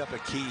definitely picked up a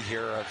key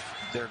here of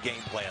their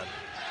game plan.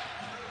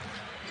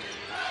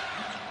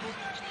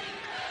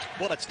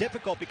 Well, it's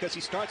difficult because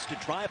he starts to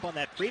drive on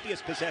that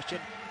previous possession.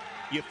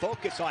 You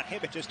focus on him,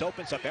 it just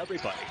opens up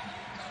everybody.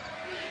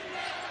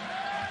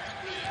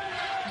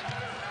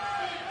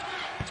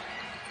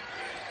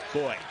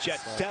 Boy, Jet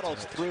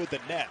settles through the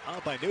net.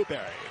 Out by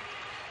Newberry.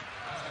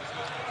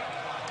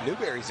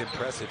 Newberry's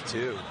impressive,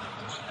 too.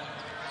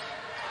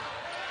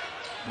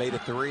 Made a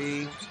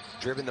 3,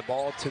 driven the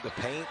ball to the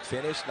paint,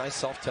 finished. Nice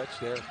soft touch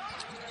there.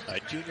 A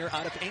junior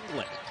out of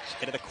England.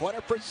 Into the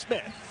corner for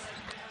Smith.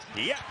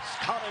 Yes,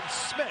 Colin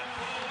Smith.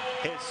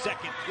 His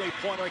second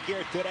three-pointer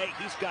here today.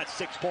 He's got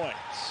 6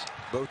 points.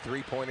 Both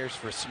three-pointers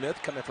for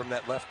Smith coming from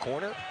that left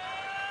corner.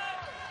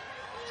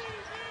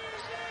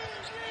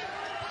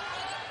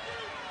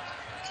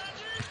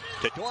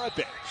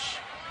 Todorovic.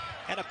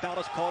 And a foul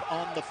is called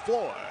on the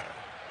floor.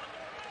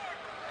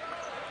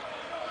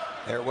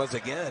 There it was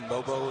again.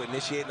 Mobo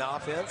initiating the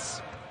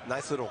offense.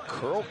 Nice little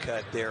curl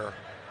cut there.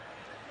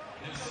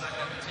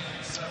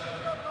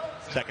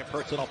 Second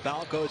personal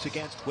foul goes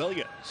against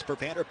Williams for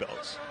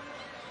Vanderbilt.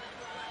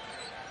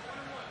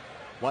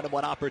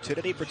 1-on-1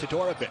 opportunity for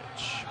Todorovic.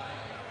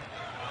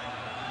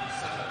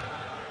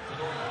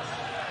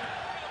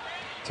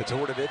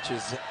 Todorovic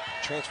is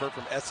transferred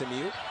from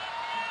SMU.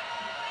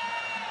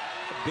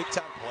 Big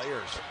time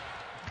players.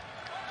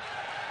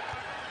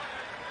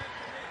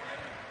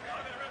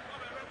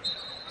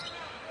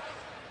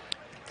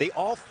 They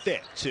all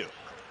fit too,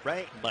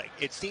 right? Like,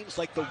 it seems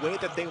like the way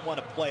that they want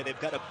to play, they've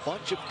got a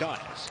bunch of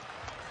guys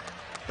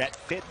that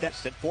fit.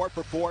 That's in 4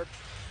 for 4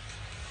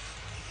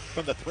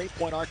 from the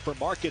three-point arc for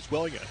Marcus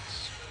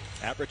Williams.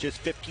 Averages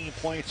 15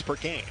 points per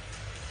game.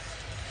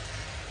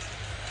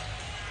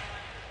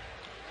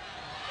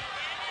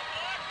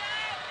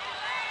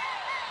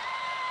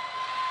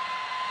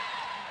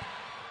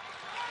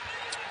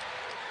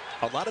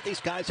 A lot of these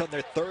guys on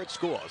their third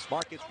schools.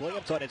 Marcus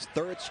Williams on his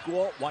third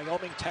school,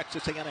 Wyoming,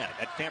 Texas A&M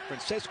at San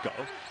Francisco.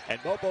 And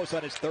Mobo's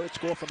on his third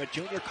school from a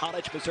junior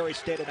college, Missouri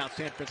State, and now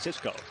San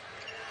Francisco.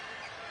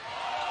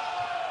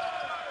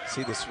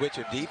 See the switch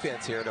of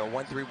defense here to a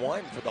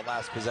 1-3-1 for the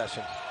last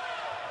possession.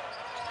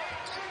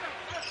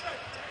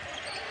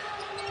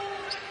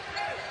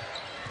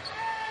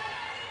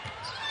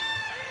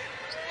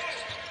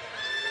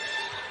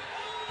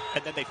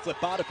 And then they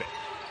flip out of it.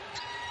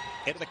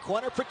 Into the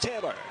corner for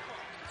Taylor.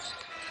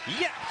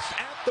 Yes,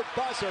 at the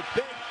buzzer,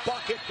 big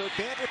bucket for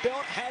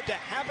Vanderbilt. Had to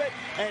have it,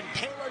 and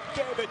Taylor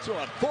gave it to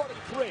him.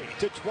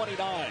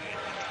 43-29.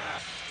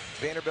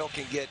 Vanderbilt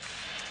can get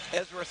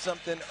Ezra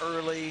something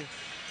early,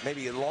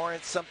 maybe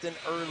Lawrence something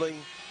early.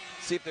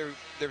 See if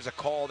there's a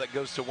call that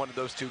goes to one of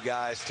those two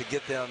guys to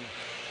get them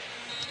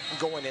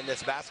going in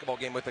this basketball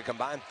game with a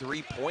combined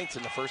 3 points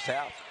in the first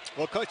half.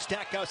 Well, Coach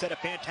Stackhouse had a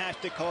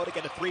fantastic call to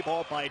get a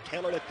 3-ball by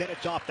Taylor to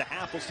finish off the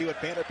half. We'll see what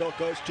Vanderbilt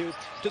goes to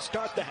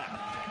start the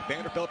half.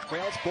 Vanderbilt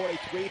trails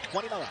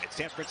 43-29.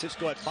 San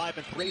Francisco at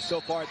 5-3 so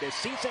far this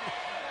season.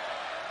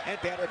 And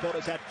Vanderbilt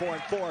is at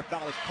 4-4.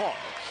 Foul is called.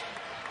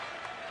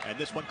 And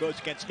this one goes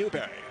against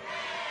Newberry.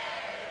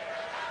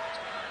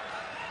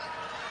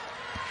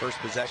 First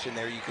possession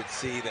there, you could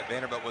see that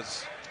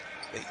Vanderbilt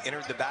they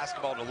entered the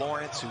basketball to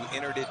Lawrence, who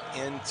entered it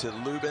into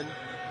Lubin.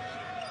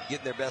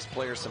 Getting their best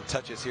players some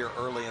touches here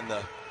early in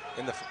the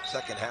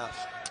second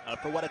half.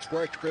 For what it's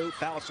worth, Drew,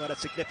 foul's not a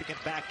significant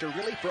factor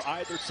really for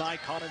either side.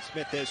 Colin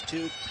Smith has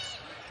 2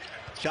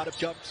 shot of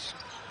jumps.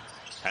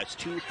 Has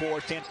 2 for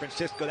San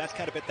Francisco. That's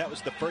kind of it. That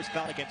was the first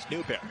foul against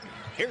Newberry.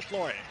 Here's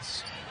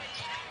Lawrence.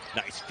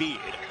 Nice feed.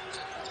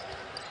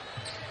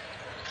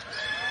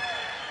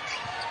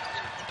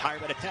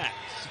 Tyron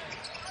attacks.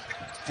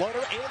 Floater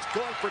is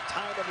going for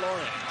Tyron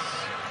Lawrence.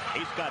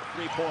 He's got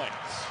 3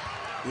 points.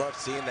 Love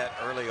seeing that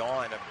early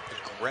on. An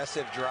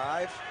aggressive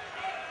drive.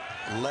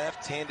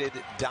 Left-handed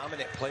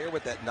dominant player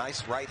with that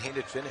nice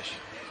right-handed finish.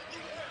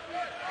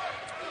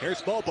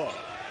 Here's Bobo.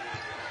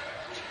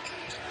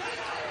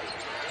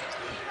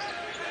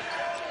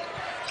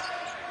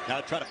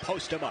 Now try to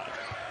post him up.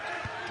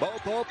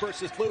 Bobo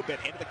versus Lubin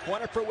into the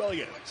corner for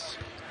Williams.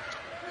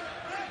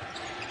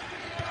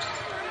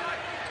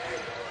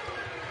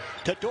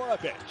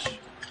 Todorovic.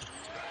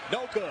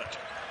 No good.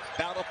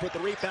 Battle for the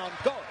rebound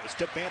goes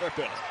to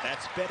Vanderbilt.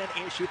 That's been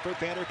an issue for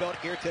Vanderbilt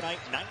here tonight.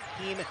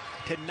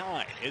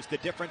 19-9 is the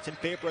difference in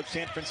favor of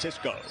San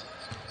Francisco.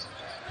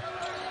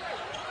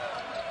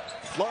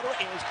 Floater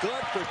is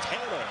good for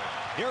Taylor.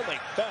 Nearly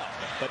fell,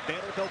 but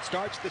Vanderbilt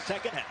starts the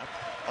second half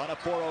on a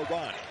 4-0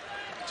 run.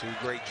 2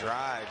 great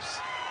drives.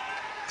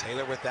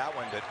 Taylor with that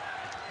one, but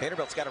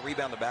Vanderbilt's got to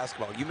rebound the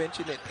basketball. You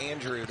mentioned it,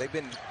 Andrew. They've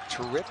been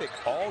terrific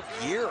all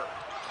year.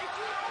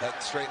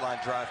 That straight line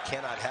drive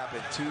cannot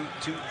happen.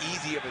 Too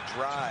easy of a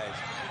drive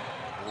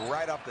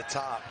right off the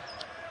top.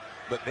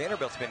 But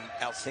Vanderbilt's been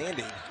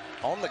outstanding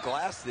on the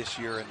glass this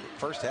year, and the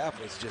first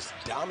half was just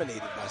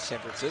dominated by San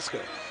Francisco.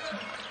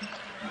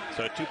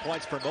 So 2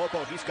 points for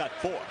Mobo. He's got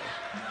 4.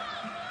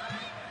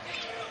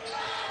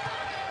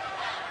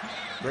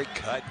 Great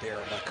cut there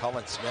by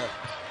Colin Smith.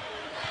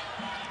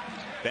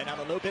 Ben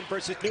Allen-Lubin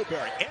versus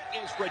Newberry. It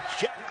is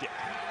rejected.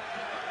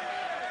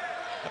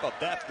 How about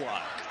that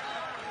block?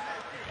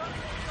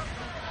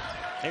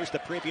 Here's the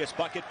previous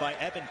bucket by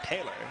Evan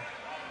Taylor.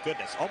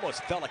 Goodness,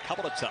 almost fell a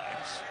couple of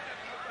times.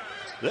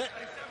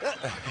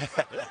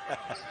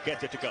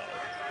 Gets it to go.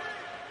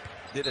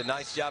 Did a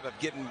nice job of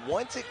getting,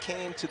 once it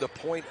came to the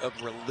point of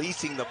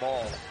releasing the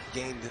ball,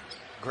 gained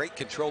great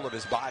control of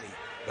his body.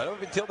 But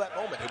up until that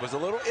moment, it was a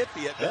little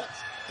iffy at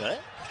best.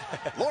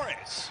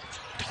 Lawrence,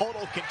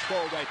 total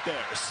control right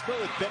there.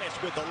 Smooth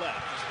finish with the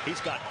left.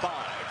 He's got 5.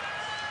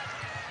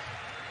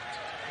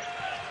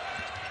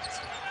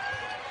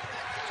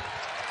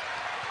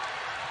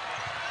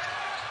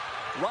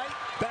 Right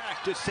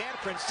back to San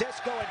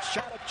Francisco, and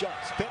shot of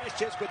jumps.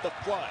 Finishes with the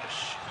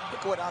flush.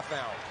 Look what I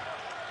found.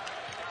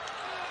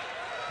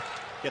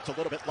 Gets a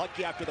little bit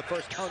lucky after the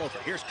first turnover.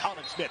 Here's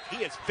Colin Smith.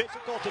 He is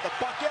physical to the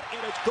bucket,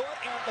 and it's good,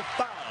 and the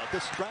foul. The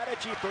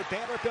strategy for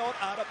Vanderbilt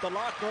out of the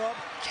locker room.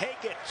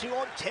 Take it to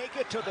him, take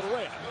it to the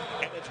rim.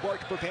 And it's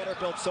worked for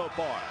Vanderbilt so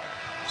far.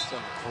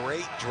 Some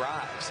great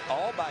drives,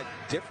 all by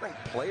different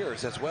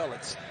players as well.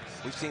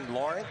 We've seen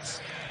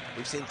Lawrence,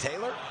 we've seen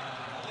Taylor,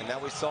 and now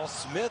we saw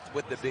Smith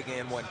with the big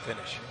and one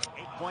finish.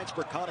 8 points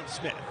for Colin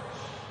Smith.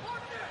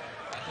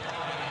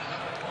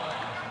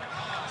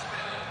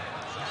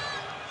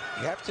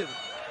 You have to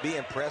be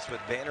impressed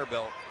with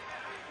Vanderbilt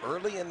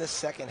early in the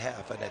second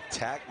half, an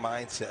attack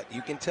mindset.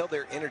 You can tell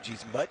their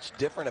energy's much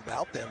different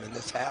about them in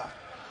this half.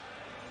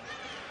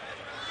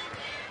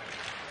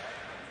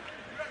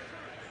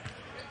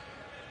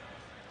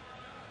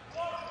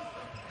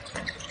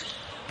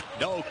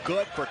 No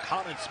good for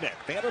Colin Smith.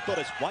 Vanderbilt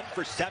is 1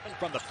 for 7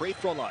 from the free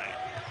throw line.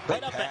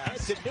 Right up ahead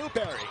to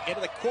Newberry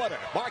into the corner.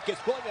 Marcus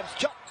Williams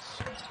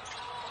jumps.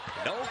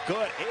 No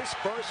good. His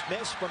first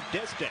miss from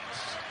distance.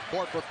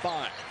 4 for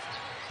 5.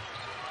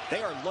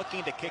 They are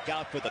looking to kick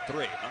out for the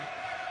 3.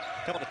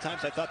 A couple of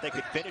times I thought they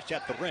could finish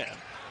at the rim,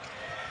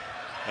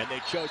 and they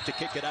chose to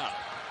kick it out.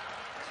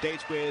 Stays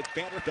with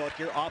Vanderbilt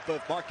here off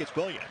of Marcus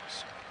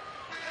Williams.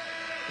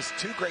 It's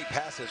 2 great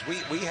passes.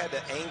 We had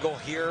the angle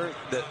here,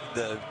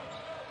 the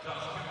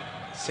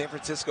San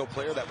Francisco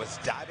player that was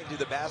diving to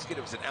the basket.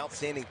 It was an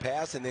outstanding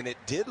pass, and then it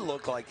did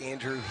look like,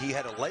 Andrew, he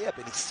had a layup,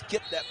 and he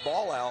skipped that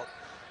ball out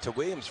to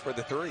Williams for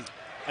the 3.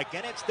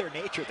 Again, it's their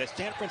nature. The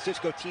San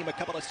Francisco team a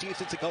couple of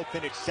seasons ago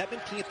finished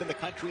 17th in the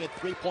country in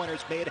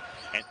three-pointers made,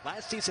 and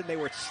last season they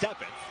were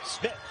 7th.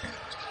 Smith,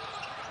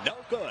 no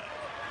good.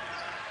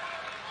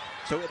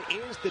 So it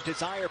is the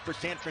desire for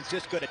San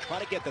Francisco to try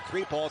to get the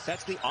 3 balls.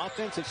 That's the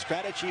offensive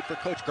strategy for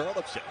Coach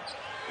Gerlofson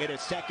in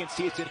his second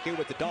season here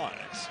with the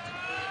Dogs.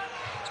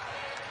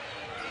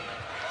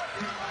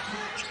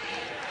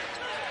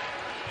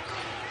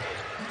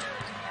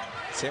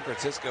 San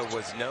Francisco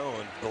was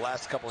known the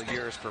last couple of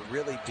years for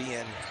really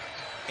being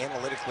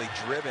analytically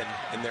driven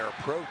in their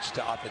approach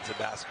to offensive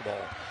basketball.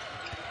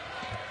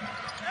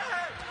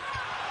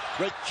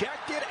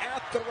 Rejected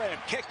at the rim.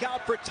 Kick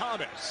out for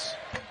Thomas.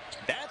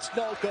 That's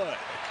no good.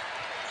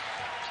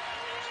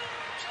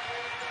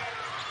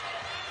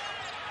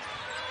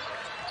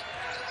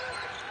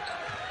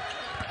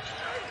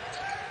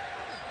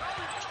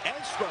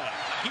 Ezra,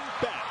 you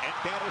bet. And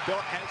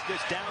Vanderbilt has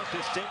this down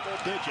to single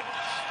digits.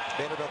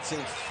 Vanderbilt's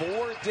seen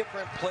 4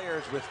 different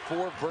players with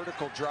 4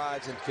 vertical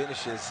drives and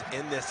finishes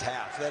in this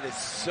half. That is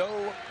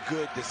so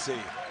good to see.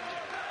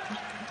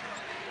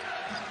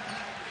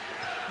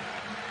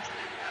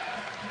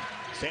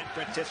 San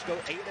Francisco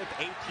 8 of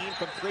 18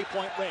 from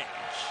three-point range.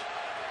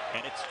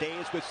 And it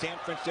stays with San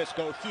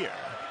Francisco here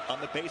on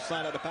the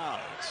baseline of the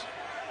bounds.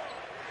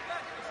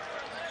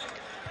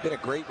 Been a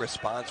great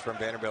response from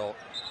Vanderbilt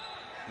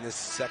in this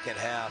second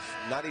half,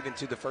 not even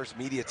to the first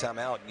media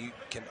timeout. You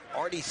can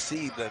already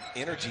see the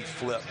energy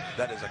flip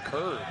that has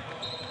occurred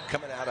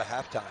coming out of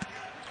halftime.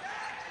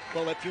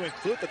 Well, if you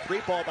include the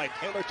 3 ball by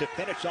Taylor to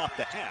finish off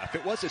the half,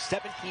 it was a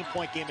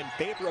 17-point game in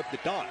favor of the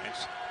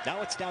Dogs.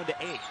 Now it's down to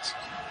 8.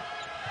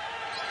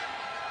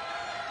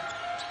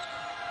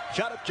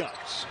 Shot up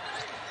jumps.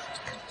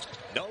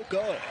 No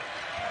good.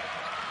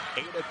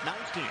 8 of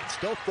 19,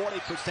 still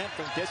 40%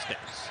 from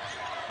distance.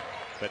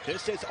 But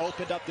this has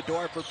opened up the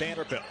door for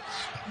Vanderbilt.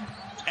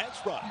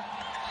 Ezra,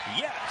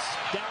 yes,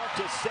 down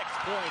to 6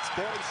 points,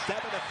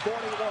 47 to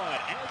 41.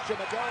 Ezra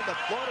McGowan, the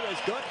floater is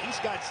good. He's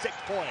got 6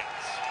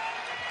 points.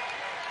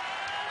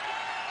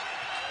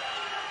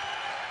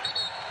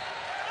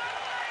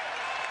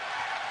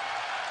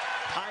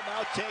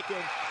 Timeout taken.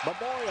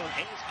 Memorial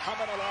is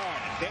coming along.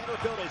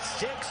 Vanderbilt is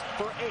 6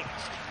 for 8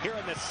 here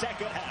in the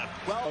second half.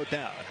 Well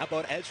down. How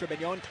about Ezra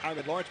Mignon,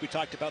 Tyron Lawrence? We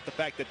talked about the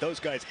fact that those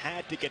guys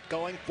had to get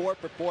going. 4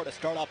 for 4 to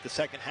start off the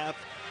second half.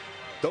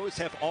 Those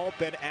have all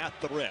been at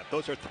the rim.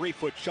 Those are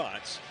 3-foot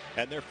shots,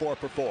 and they're 4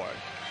 for 4.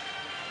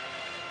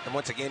 And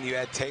once again, you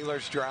add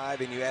Taylor's drive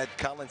and you add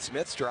Colin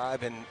Smith's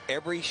drive, and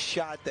every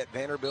shot that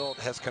Vanderbilt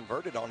has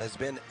converted on has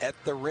been at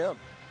the rim.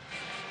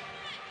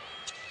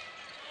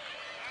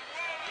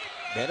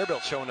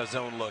 Vanderbilt showing a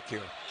zone look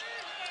here.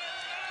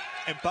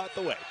 And by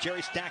the way,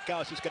 Jerry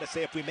Stackhouse is going to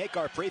say if we make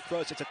our free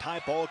throws, it's a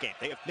tie ball game.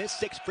 They have missed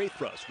 6 free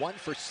throws, 1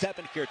 for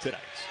 7 here tonight.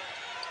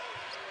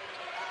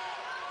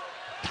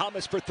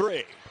 Thomas for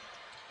 3.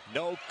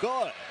 No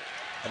good.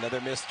 Another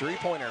missed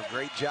three-pointer.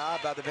 Great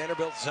job by the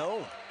Vanderbilt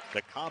zone.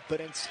 The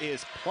confidence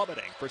is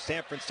plummeting for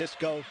San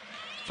Francisco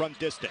from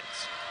distance.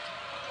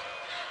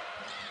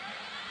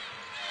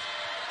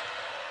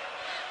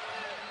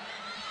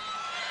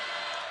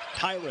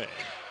 Tyron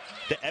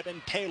to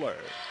Evan Taylor.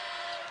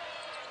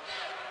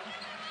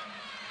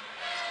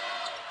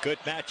 Good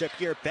matchup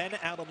here. Ben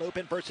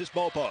Allen-Lupin versus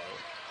Mobo.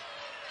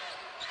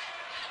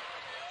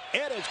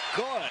 It is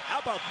good. How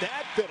about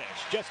that finish?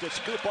 Just a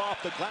scoop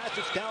off the glass.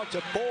 It's down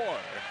to 4.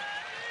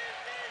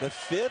 The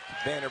 5th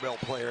Vanderbilt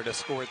player to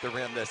score at the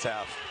rim this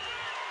half.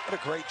 What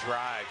a great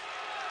drive.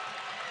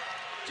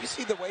 Do you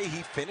see the way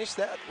he finished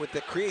that with the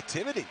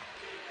creativity?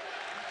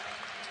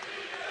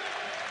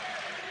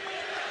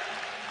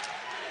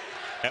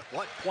 At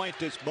what point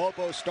does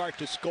Mobo start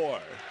to score?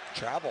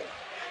 Travel.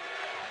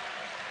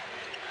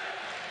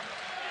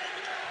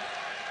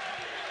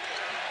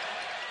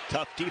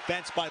 Tough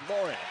defense by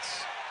Lawrence.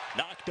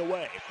 Knocked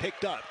away.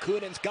 Picked up.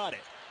 Kunin's got it.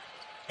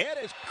 It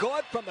is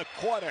good from the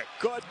corner.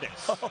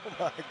 Goodness. Oh,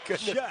 my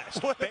goodness.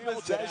 Just what a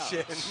bailed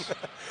possession.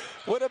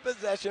 What a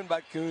possession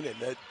by Kunin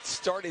that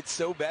started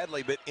so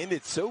badly but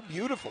ended so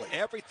beautifully.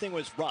 Everything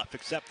was rough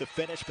except the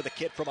finish for the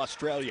kid from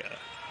Australia.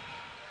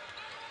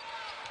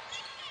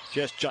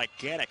 Just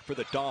gigantic for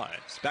the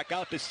Dons. Back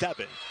out to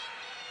 7.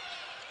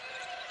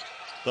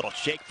 Little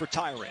shake for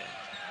Tyron.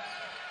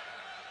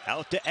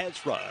 Out to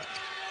Ezra.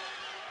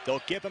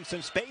 They'll give him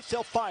some space.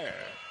 He'll fire.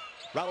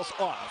 Rattles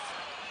off.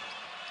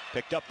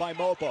 Picked up by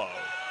Mobo.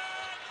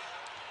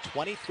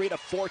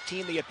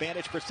 23-14, the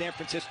advantage for San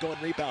Francisco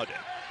in rebounding.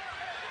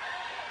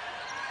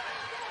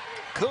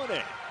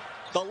 Kunin,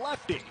 the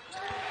lefty,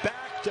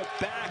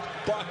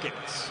 back-to-back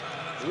buckets.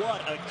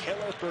 What a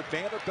killer for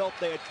Vanderbilt.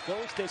 They had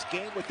closed this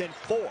game within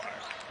 4,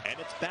 and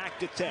it's back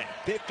to 10,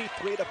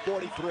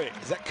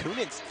 53-43. Is that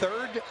Kunin's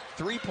 3rd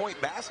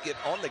three-point basket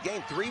on the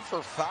game? 3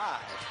 for 5.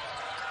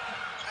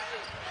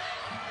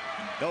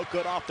 No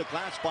good off the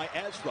glass by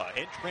Ezra.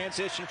 In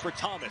transition for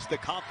Thomas. The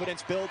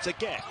confidence builds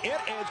again. It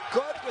is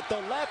good with the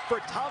left for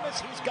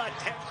Thomas. He's got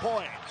 10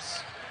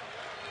 points.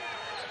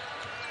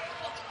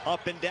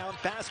 Up and down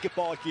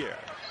basketball here.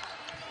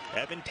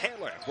 Evan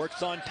Taylor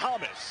works on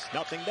Thomas.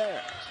 Nothing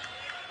there.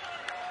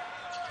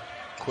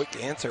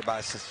 Quick answer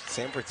by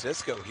San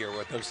Francisco here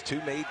with those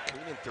 2 made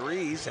Kunin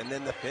threes and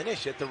then the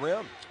finish at the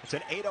rim. It's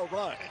an 8-0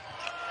 run.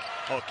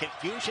 Oh,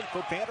 confusion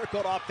for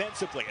Vanderbilt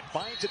offensively. It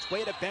finds its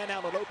way to Ben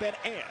Allen-Lupin,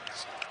 and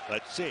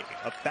let's see,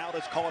 a foul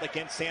is called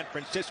against San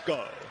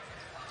Francisco.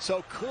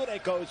 So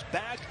Kunin goes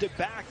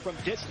back-to-back from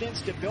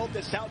distance to build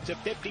this out to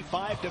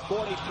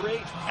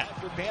 55-43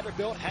 after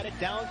Vanderbilt had it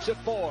down to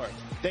 4.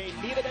 They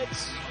needed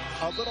it,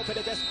 a little bit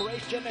of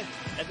desperation, and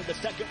then the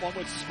second one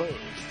was smooth.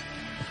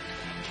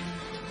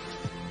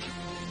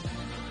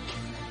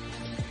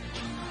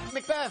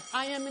 Macbeth,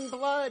 I am in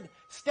blood.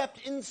 Stepped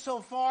in so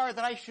far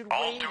that I should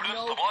All waive students,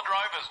 no... the blood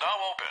drive is now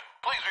open.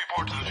 Please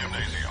report to the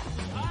gymnasium.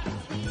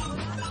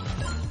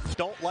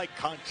 Don't like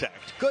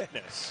contact.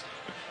 Goodness.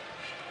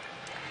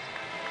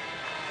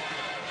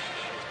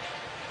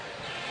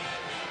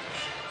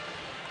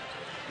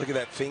 Look at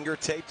that finger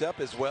taped up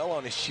as well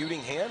on his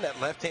shooting hand. That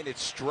left-handed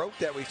stroke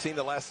that we've seen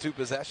the last 2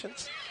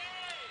 possessions.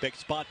 Big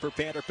spot for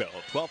Vanderbilt.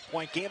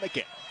 12-point game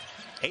again.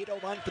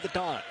 8-0 run for the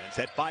Dons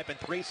at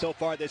 5-3 so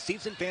far this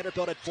season.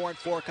 Vanderbilt at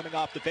 4-4 coming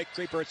off the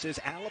victory versus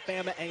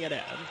Alabama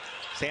A&M.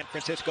 San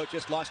Francisco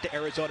just lost to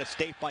Arizona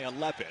State by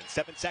 11.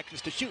 7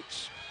 seconds to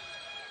shoot.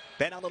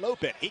 Ben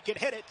Allen-Lupin, he can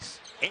hit it,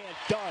 and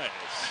does.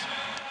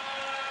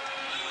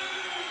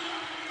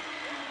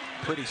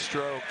 Pretty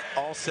stroke,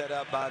 all set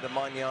up by the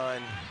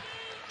Mignon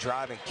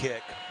drive and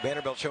kick.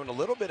 Vanderbilt showing a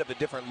little bit of a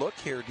different look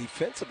here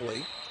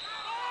defensively.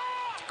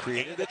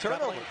 Created the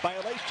turnover.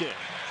 Violation.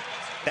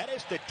 That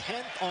is the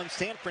 10th on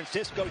San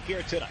Francisco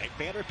here tonight.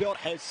 Vanderbilt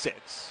has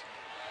 6.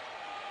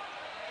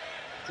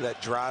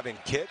 That drive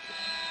and kick.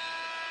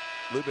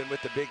 Lupin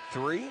with the big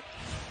 3.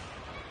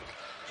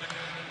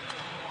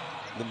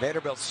 Then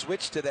Vanderbilt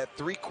switched to that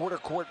 3-quarter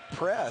court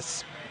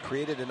press.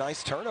 Created a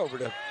nice turnover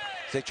to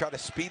they try to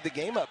speed the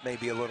game up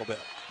maybe a little bit.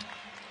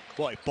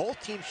 Boy, both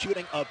teams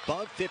shooting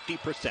above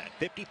 50%.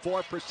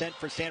 54%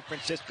 for San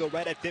Francisco,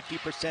 right at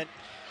 50%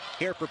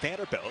 here for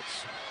Vanderbilt.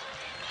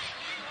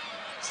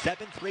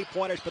 7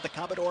 3-pointers for the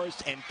Commodores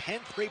and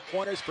 10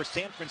 3-pointers for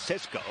San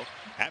Francisco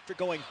after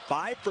going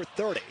 5 for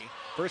 30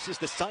 versus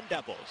the Sun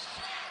Devils.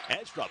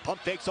 Ezra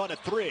pump fakes on a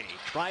three,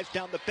 drives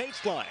down the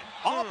baseline,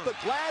 off the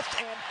glass,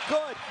 and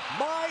good.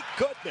 My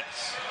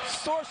goodness,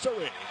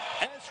 sorcery.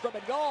 Ezra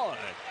Mignon,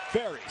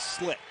 very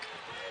slick.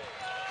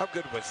 How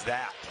good was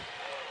that?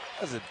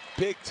 That was a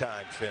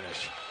big-time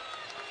finish.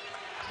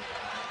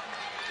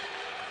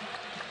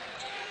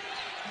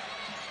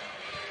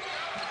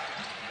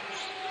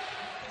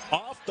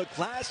 Off the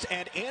glass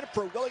and in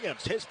for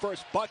Williams. His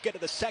first bucket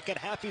of the second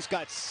half. He's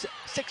got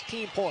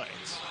 16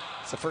 points.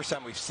 It's the first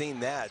time we've seen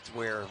that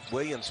where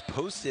Williams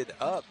posted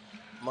up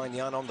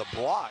Mignon on the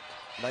block.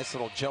 Nice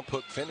little jump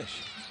hook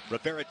finish.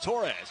 Rivera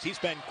Torres, he's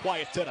been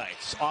quiet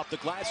tonight. Off the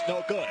glass,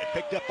 no good.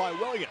 Picked up by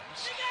Williams.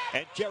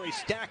 And Jerry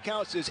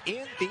Stackhouse is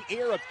in the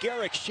ear of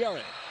Garrick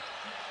Shannon.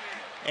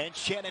 And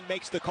Shannon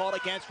makes the call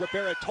against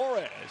Rivera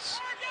Torres.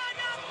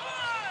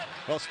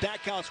 Well,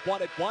 Stackhouse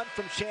wanted one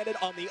from Shannon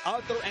on the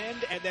other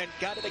end and then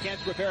got it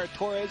against Rivera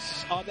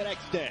Torres on the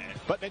next end.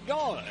 But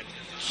Mignon,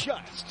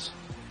 just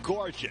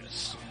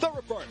gorgeous. The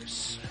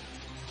reverse.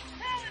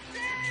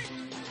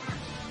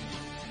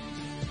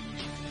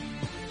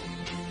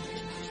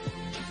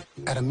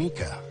 At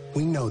Amica,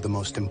 we know the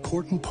most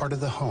important part of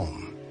the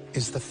home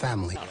is the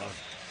family.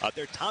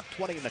 They're top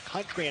 20 in the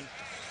country in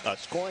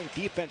scoring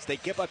defense. They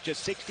give up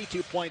just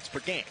 62 points per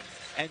game.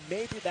 And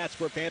maybe that's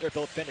where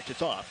Vanderbilt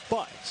finishes off.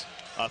 But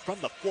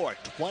from the floor,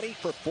 20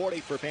 for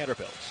 40 for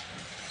Vanderbilt.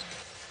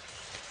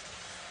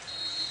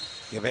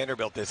 Yeah,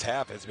 Vanderbilt this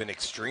half has been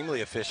extremely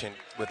efficient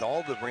with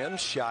all the rim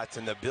shots,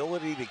 and the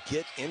ability to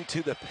get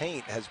into the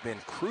paint has been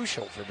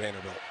crucial for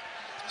Vanderbilt.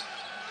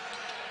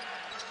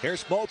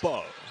 Here's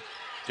Mobo.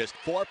 Just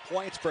 4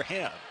 points for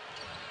him.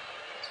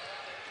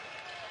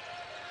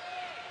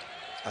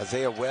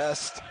 Isaiah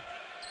West,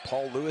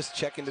 Paul Lewis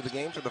check into the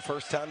game for the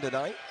first time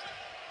tonight.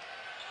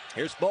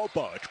 Here's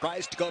Mobo,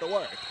 tries to go to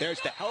work.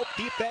 There's the help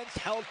defense,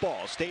 held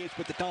ball, stays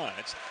with the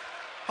Dons.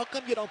 How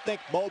come you don't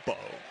think Mobo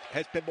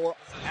has been more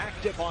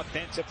active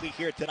offensively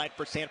here tonight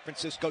for San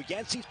Francisco?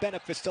 Yes, he's been a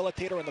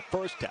facilitator in the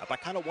first half. I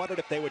kind of wondered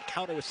if they would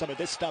counter with some of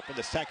this stuff in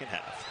the second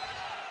half.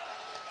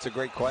 It's a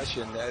great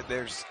question.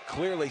 There's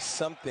clearly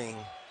something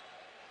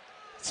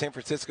San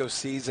Francisco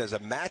sees as a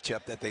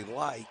matchup that they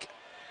like.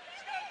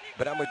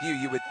 But I'm with you.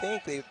 You would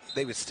think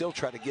they would still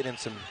try to get him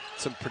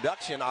some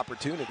production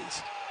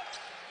opportunities.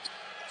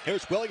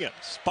 Here's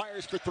Williams.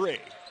 Fires for three.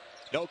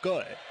 No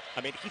good.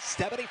 I mean, he's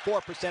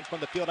 74%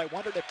 from the field. I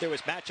wondered if there was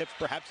matchups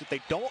perhaps that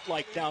they don't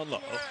like down low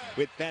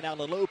with Van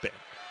Allen Lubin.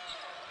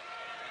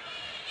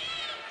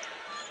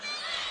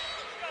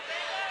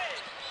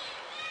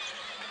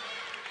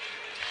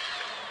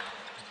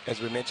 As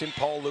we mentioned,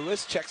 Paul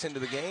Lewis checks into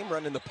the game,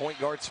 running the point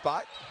guard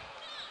spot.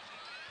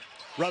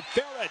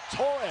 Rivera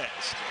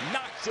Torres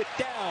knocks it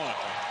down.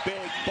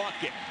 Big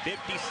bucket,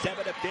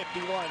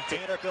 57-51.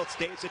 Vanderbilt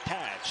stays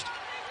attached.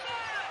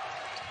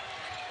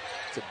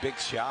 It's a big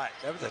shot.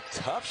 That was a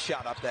tough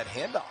shot off that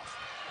handoff.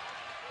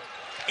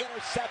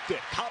 Intercepted.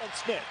 Colin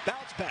Smith,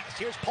 bounce pass.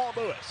 Here's Paul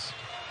Lewis.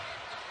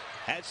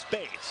 Has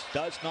space,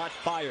 does not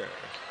fire.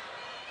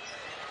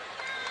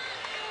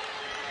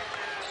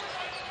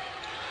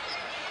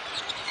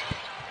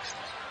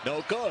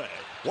 No good.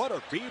 What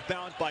a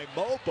rebound by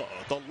Mobo.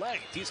 The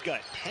length. He's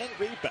got 10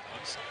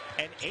 rebounds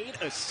and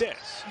 8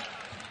 assists.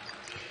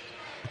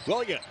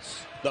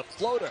 Williams, the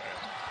floater,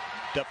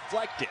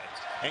 deflected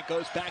and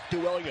goes back to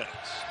Williams.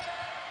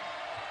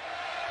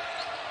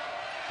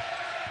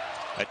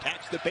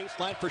 Attacks the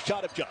baseline for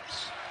shot of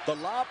jumps. The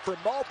lob for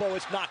Mobo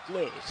is knocked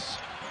loose.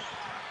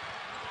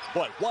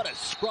 Boy, what a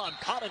scrum.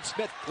 Colin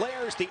Smith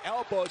flares the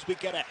elbows. We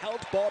get a held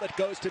ball that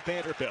goes to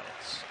Vanderbilt.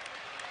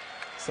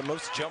 It's the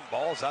most jump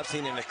balls I've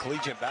seen in a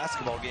collegiate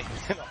basketball game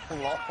in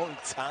a long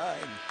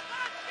time.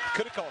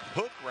 Could have called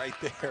hook right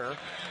there.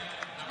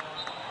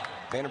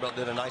 Vanderbilt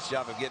did a nice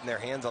job of getting their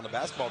hands on the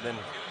basketball, then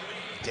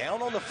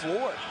down on the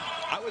floor.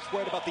 I was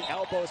worried about the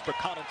elbows for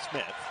Colin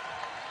Smith.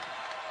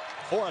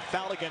 Or a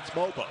foul against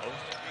Mobo.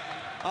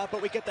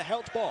 But we get the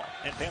held ball,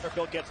 and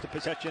Vanderbilt gets the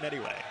possession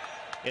anyway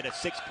in a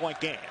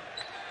 6-point game.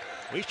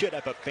 We should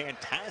have a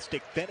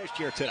fantastic finish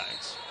here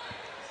tonight.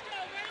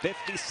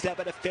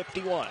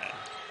 57-51.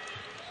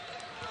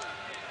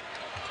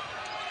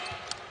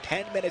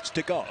 10 minutes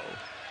to go.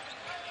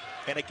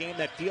 In a game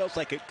that feels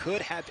like it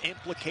could have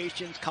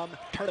implications come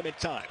tournament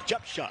time.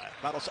 Jump shot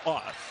rattles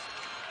off.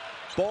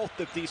 Both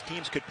of these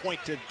teams could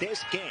point to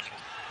this game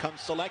come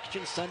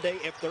Selection Sunday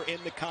if they're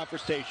in the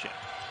conversation.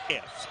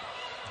 If.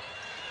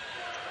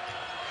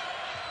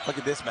 Look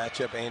at this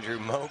matchup, Andrew.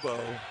 Mobo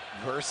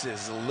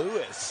versus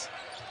Lewis.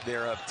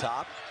 They're up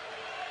top.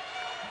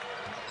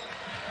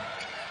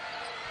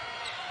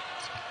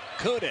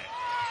 Kunin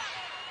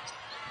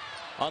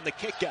on the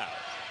kick out.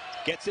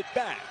 Gets it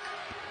back.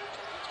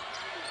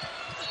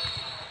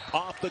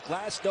 Off the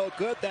glass, no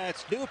good.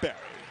 That's Newberry.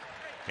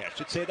 Yeah, I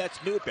should say that's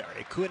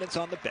Newberry. Kunin's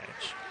on the bench.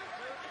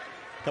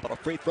 Couple of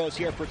free throws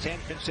here for San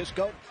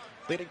Francisco,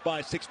 leading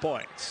by 6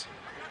 points.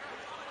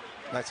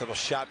 Nice little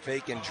shot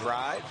fake and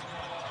drive.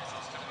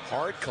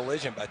 Hard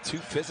collision by two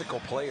physical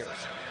players.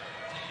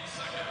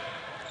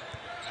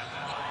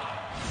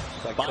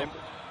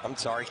 I'm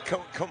sorry,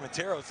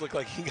 Commodores looked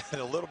like he got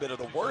a little bit of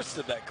the worst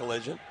of that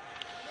collision.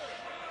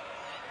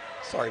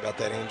 Sorry about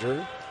that,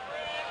 Andrew.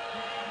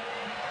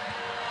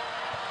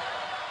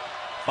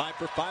 5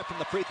 for 5 from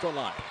the free throw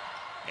line.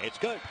 It's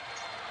good.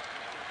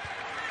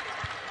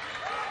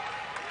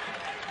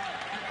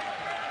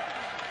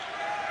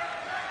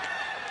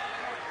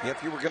 Yeah,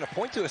 if you were going to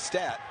point to a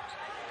stat,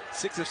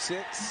 6 of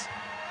 6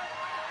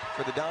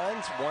 for the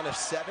Dons, 1 of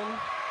 7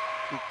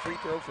 free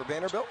throw for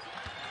Vanderbilt.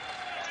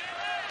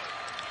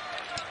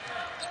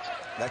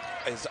 That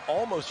is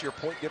almost your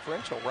point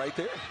differential right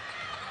there.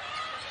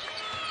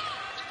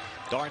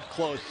 Darn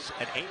close,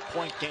 an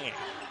 8-point game.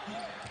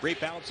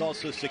 Rebounds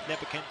also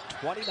significant,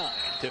 29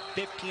 to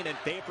 15 in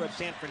favor of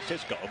San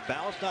Francisco.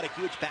 Fouls not a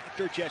huge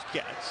factor just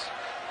yet.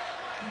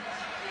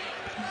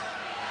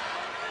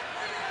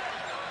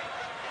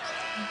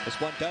 This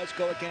one does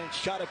go against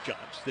Shot of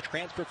Jumps, the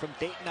transfer from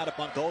Dayton out of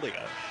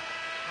Mongolia.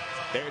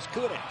 There's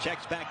Kunin,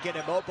 checks back in,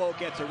 and Mobo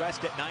gets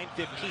arrested at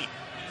 9:15.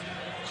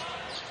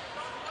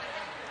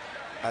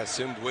 I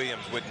assumed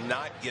Williams would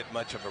not get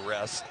much of a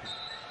rest.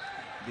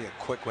 Be a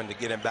quick one to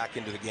get him back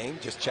into the game.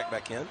 Just check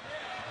back in.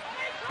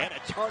 And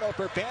a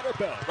turnover,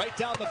 Vanderbilt right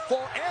down the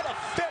floor, and a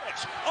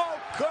finish. Oh,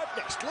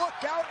 goodness. Look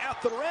out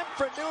at the rim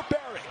for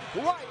Newberry.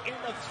 Right in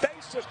the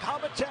face of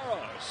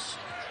Commodores.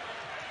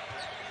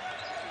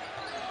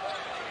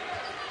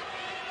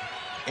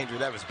 Andrew,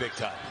 that was big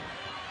time.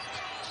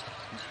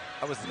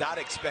 I was not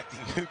expecting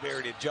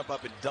Newberry to jump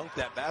up and dunk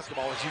that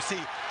basketball. As you see,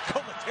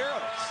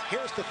 Commodores.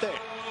 Here's the thing.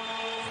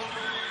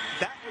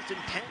 That was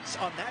intense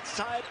on that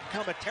side.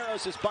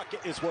 Commodores'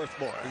 bucket is worth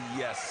more.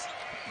 Yes.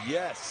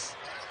 Yes.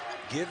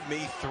 Give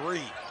me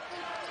 3.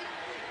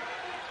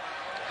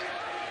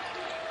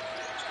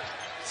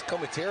 It's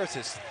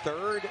Commodores'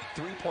 3rd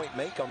three-point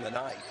make on the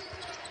night.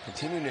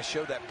 Continuing to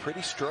show that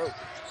pretty stroke.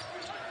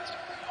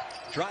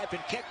 Drive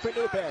and kick for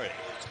Newberry.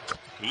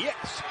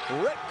 Yes,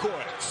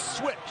 ripcord,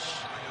 switch.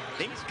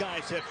 These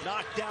guys have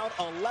knocked down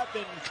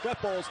 11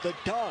 triples. The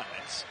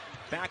Dons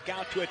back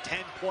out to a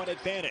 10-point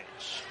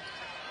advantage.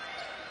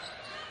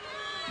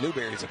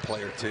 Newberry's a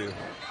player, too.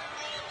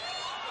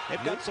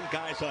 They've got some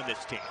guys on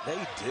this team. They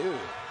do.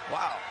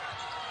 Wow.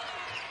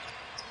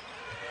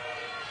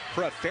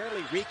 For a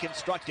fairly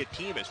reconstructed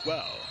team as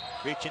well.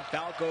 Reaching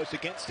foul goes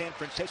against San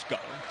Francisco.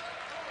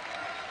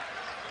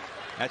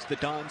 That's the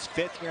Dons'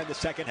 5th here in the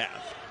second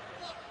half.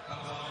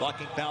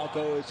 Blocking foul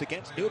goes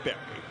against Newberry.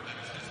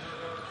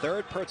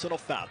 3rd personal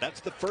foul. That's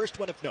the first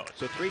one of note.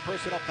 So 3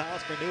 personal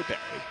fouls for Newberry.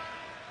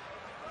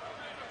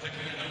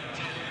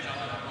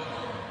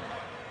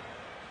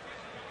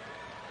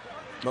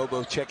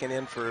 Mobo checking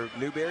in for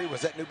Newberry.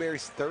 Was that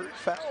Newberry's 3rd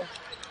foul?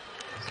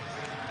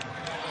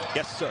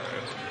 Yes, sir.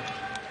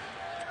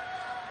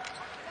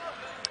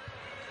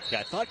 Yeah,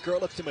 I thought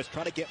Gerlifson was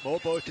trying to get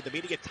Mobo to the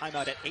immediate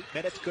timeout at 8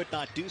 minutes. Could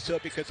not do so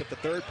because of the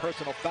 3rd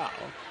personal foul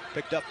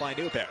picked up by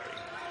Newberry.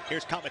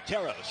 Here's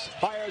Commodores.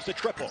 Fires a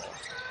triple.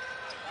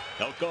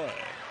 No good.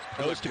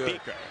 Goes to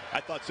Beaker.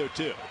 I thought so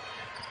too.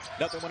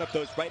 Another one of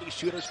those righty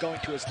shooters going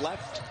to his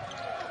left.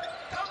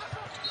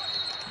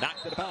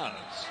 Knocked it out of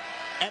bounds.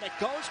 And it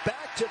goes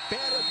back to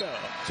Vanderbilt.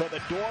 So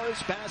the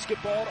Doors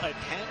basketball, a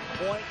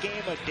 10-point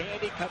game, a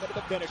dandy coming to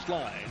the finish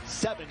line.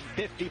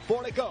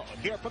 7:54 to go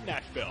here from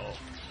Nashville.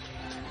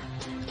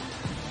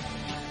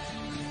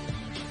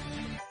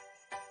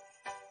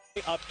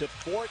 Up to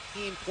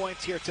 14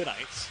 points here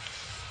tonight.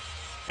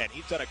 And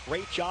he's done a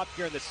great job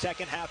here in the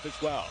second half as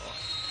well.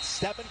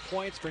 7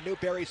 points for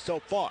Newberry so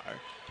far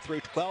through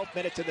 12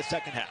 minutes in the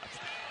second half.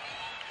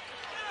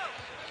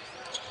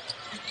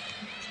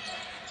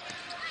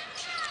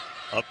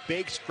 A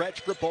big stretch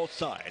for both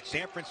sides.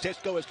 San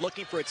Francisco is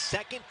looking for its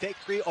 2nd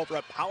victory over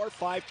a Power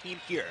 5 team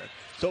here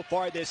so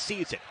far this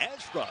season.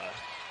 Ezra,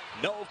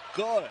 no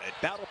good.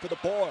 Battle for the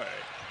board.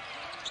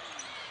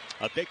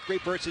 A victory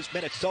versus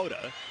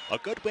Minnesota. A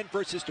good win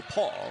versus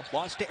DePaul.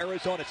 Lost to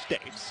Arizona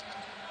State.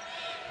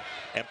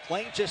 And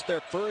playing just their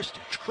first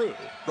true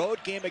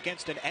road game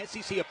against an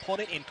SEC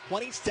opponent in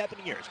 27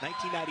 years.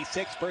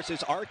 1996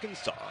 versus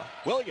Arkansas.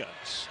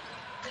 Williams.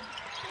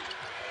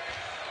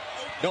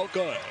 No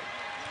good.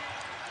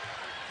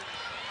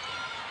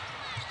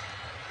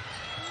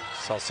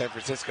 Saw San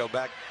Francisco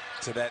back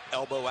to that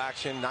elbow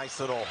action. Nice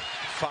little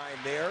find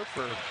there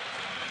for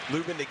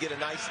Lubin to get a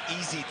nice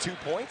easy 2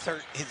 points,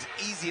 or his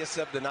easiest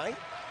of the night.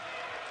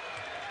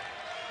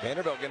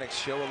 Vanderbilt going to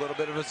show a little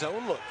bit of his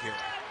own look here.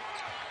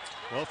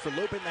 Well, for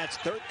Lubin, that's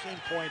 13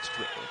 points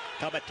true.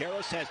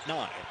 Commodores has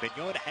 9.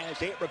 Vignon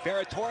has 8.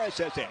 Rivera Torres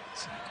has 8.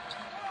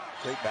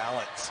 Great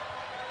balance.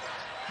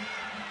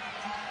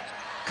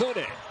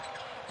 Kunin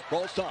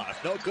rolls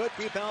off. No good.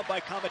 Rebound by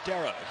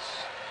Commodores.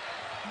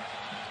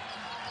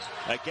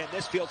 Again,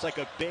 this feels like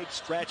a big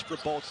stretch for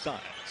both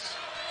sides.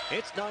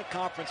 It's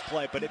non-conference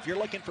play, but if you're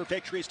looking for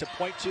victories to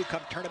point to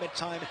come tournament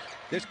time,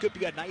 this could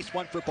be a nice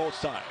one for both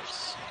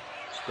sides.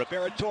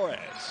 Rivera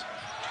Torres.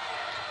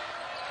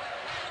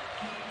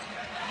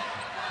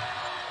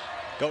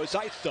 Goes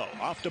ISO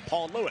off to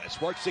Paul Lewis.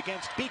 Works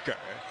against Beaker.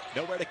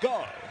 Nowhere to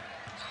go.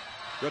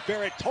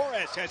 Rivera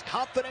Torres has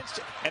confidence,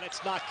 and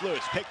it's knocked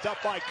loose. Picked up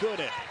by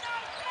Kunin.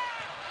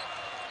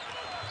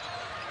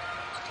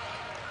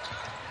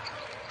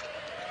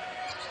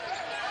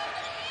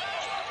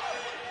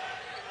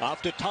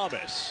 Off to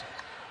Thomas.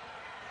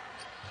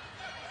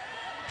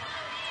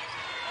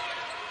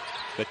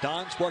 The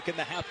Dons working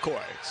the half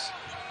courts.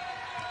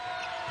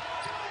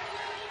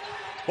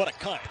 What a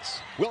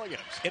cut.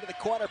 Williams into the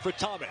corner for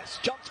Thomas.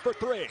 Jumps for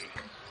three.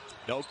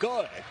 No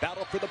good.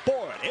 Battle for the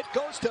board. It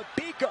goes to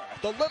Beaker.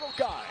 The little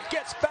guy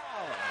gets fouled.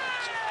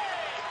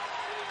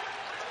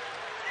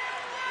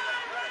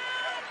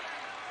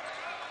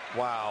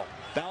 Wow.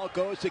 Foul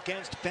goes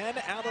against Ben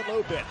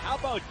Alalobin. How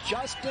about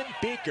Justin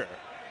Beaker?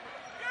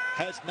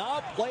 Has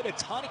not played a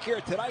ton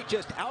here tonight.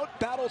 Just out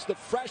battles the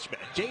freshman,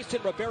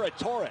 Jason Rivera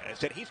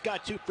Torres, and he's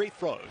got 2 free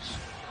throws.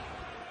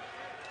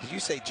 Did you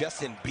say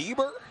Justin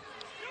Bieber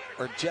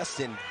or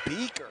Justin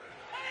Beaker?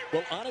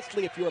 Well,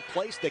 honestly, if you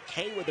replace the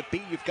K with a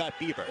B, you've got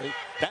Beaver.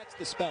 That's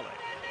the spelling.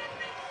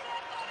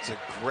 It's a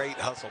great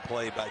hustle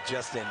play by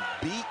Justin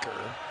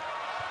Beaker.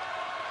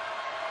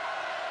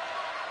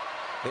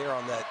 There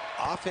on that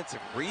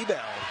offensive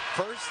rebound.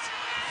 First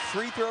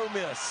free throw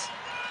miss.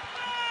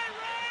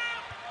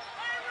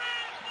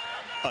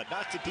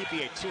 Not to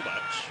deviate too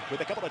much.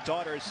 With a couple of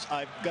daughters,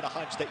 I've got a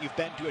hunch that you've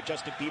been to a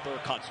Justin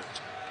Bieber concert.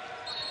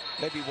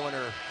 Maybe 1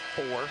 or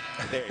 4.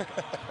 There you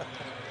go.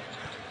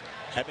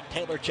 Evan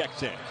Taylor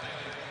checks in.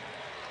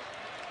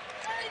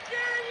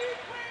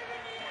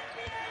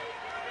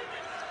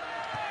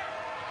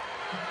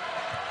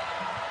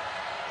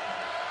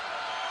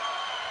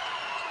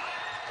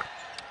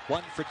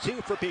 One for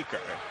 2 for Beaker.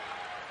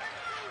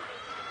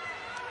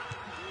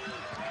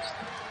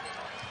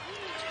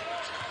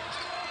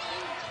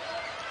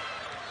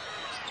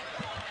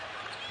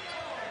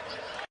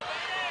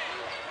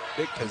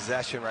 Big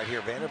possession right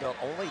here. Vanderbilt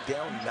only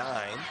down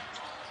 9.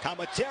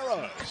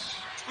 Commodores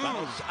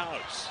fouls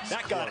out.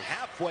 That got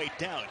halfway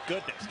down.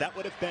 Goodness, that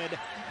would have been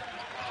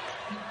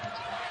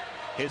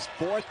his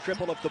 4th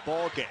triple of the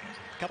ball game.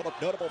 A couple of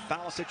notable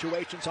foul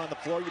situations on the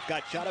floor. You've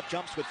got shot-up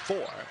jumps with 4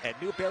 and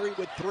Newberry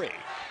with 3.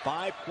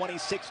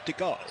 5:26 to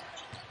go.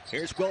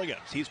 Here's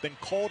Williams. He's been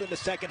cold in the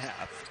second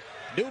half.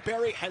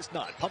 Newberry has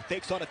not. Pump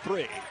fakes on a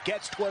 3.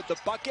 Gets toward the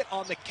bucket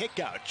on the kick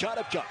out.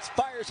 Shot-up jumps.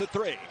 Fires a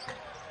 3.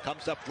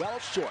 Comes up well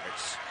short.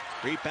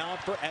 Rebound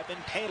for Evan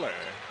Taylor.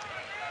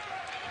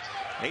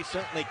 They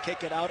certainly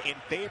kick it out in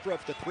favor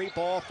of the 3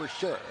 ball for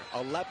sure.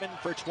 11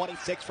 for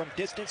 26 from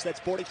distance. That's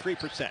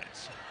 43%.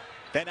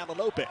 Ben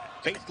Alalobin,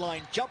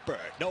 baseline jumper,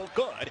 no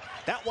good.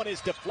 That one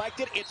is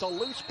deflected. It's a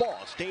loose ball.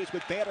 Stays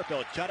with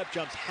Vanderbilt. Shot-up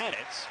jumps had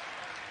it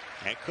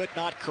and could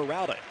not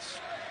corral it.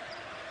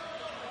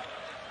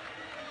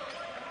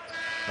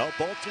 Well,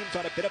 both teams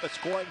on a bit of a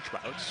scoring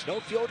drought.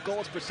 No field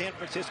goals for San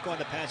Francisco in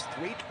the past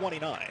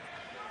 3:29.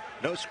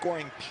 No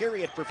scoring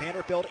period for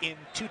Vanderbilt in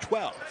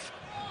 2:12.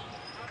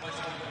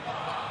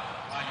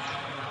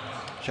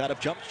 Shot-up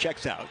jumps,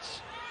 checks out.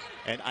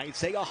 And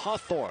Isaiah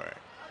Hawthorne,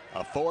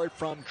 a forward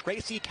from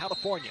Tracy,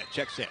 California,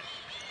 checks in.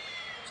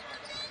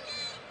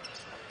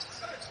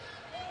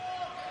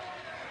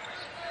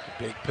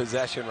 Big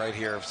possession right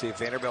here. See if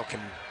Vanderbilt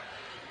can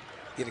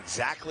get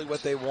exactly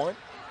what they want.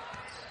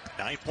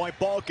 9-point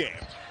ball game.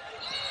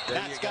 There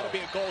That's got to be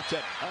a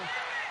goaltending, huh?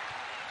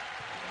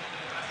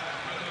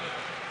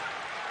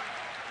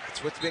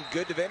 That's what's been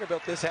good to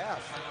Vanderbilt this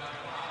half.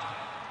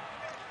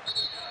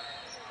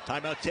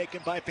 Timeout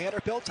taken by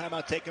Vanderbilt.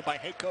 Timeout taken by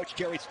head coach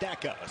Jerry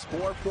Stackhouse.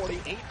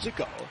 4:48 to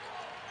go.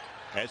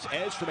 As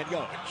Ezra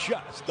Mignon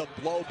just the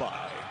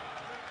blow-by.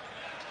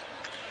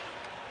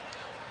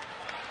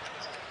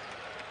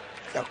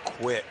 How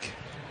quick.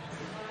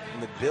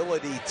 And the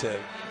ability to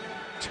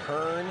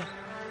turn,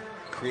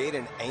 create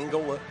an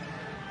angle.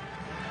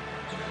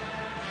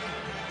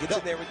 Gets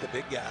in there with the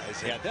big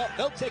guys. Yeah,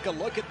 they'll take a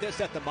look at this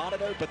at the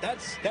monitor, but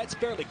that's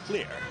fairly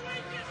clear.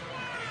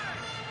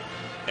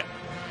 Yeah.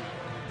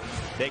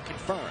 They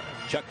confirm.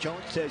 Chuck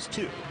Jones says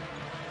 2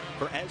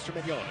 for Ezra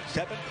Mignon.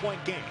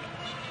 7-point game.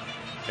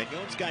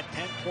 Mignon's got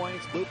 10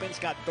 points. Lupin's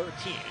got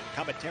 13.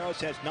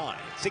 Cometeros has 9.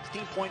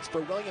 16 points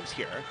for Williams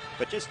here,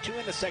 but just 2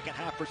 in the second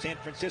half for San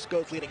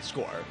Francisco's leading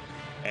scorer.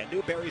 And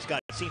Newberry's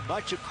got seen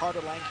much of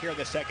Carter Lang here in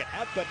the second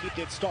half, but he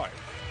did start.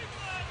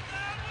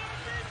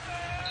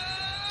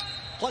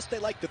 Plus, they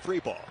like the 3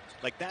 ball.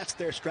 Like, that's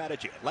their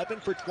strategy. 11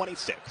 for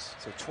 26.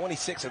 So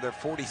 26 of their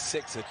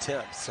 46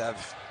 attempts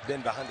have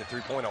been behind the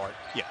 3-point arc.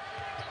 Yeah.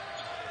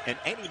 And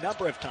any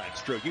number of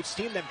times, Drew, you've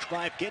seen them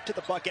drive, get to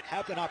the bucket,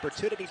 have an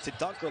opportunity to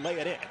dunk or lay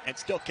it in, and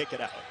still kick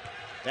it out.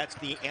 That's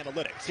the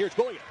analytics. Here's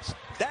Williams.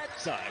 That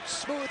time,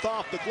 smooth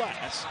off the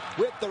glass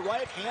with the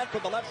right hand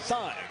from the left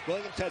side.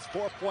 Williams has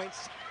 4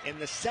 points in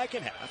the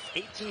second half,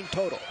 18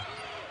 total.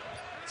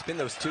 It's been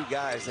those 2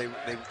 guys. They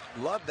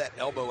love that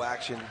elbow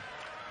action.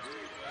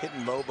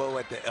 Hitting Mobo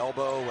at the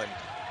elbow, and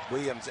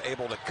Williams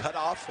able to cut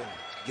off and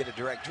get a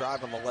direct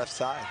drive on the left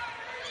side.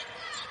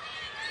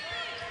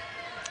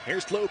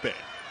 Here's Lupin.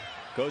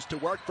 Goes to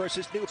work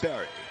versus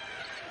Newberry.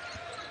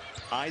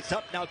 Eyes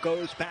up, now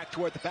goes back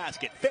toward the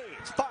basket.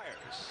 Fades,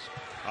 fires.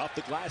 Off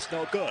the glass,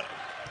 no good.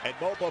 And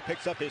Mobo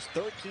picks up his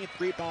 13th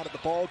rebound of the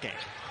ball game.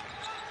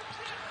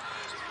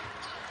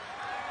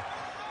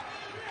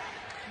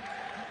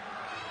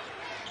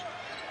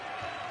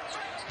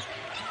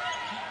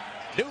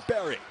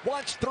 Newberry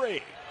wants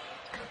three.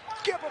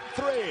 Give him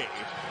three.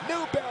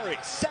 Newberry,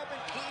 17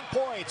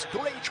 points,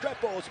 3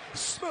 triples,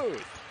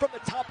 smooth from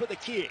the top of the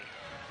key.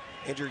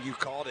 Andrew, you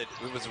called it.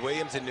 It was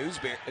Williams and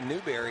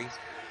Newberry.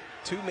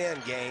 Two-man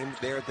game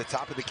there at the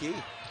top of the key.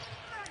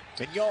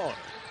 Mignon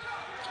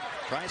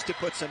tries to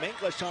put some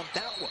English on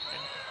that one.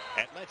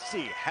 And let's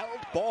see, held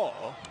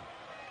ball.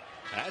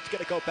 That's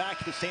going to go back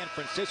to San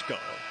Francisco.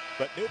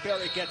 But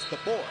Newberry gets the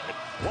board.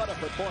 What a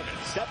performance.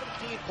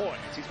 17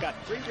 points. He's got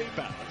 3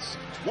 rebounds,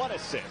 1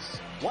 assist,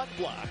 1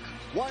 block,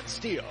 1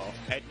 steal,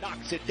 and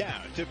knocks it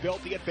down to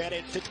build the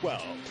advantage to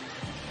 12.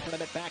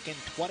 Tournament back in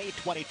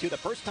 2022, the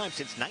first time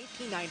since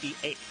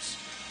 1998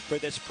 for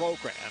this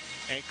program.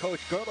 And Coach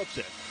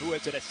Gerlitsen, who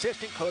is an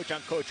assistant coach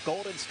on Coach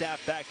Golden's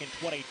staff back in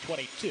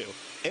 2022,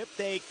 if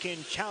they can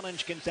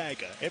challenge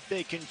Gonzaga, if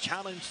they can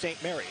challenge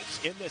St. Mary's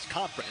in this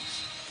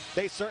conference,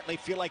 they certainly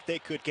feel like they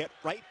could get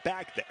right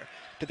back there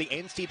to the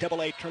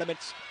NCAA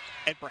tournaments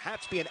and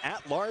perhaps be an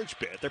at-large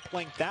bid. They're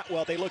playing that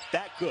well. They look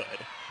that good,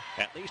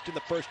 at least in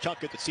the first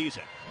chunk of the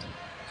season.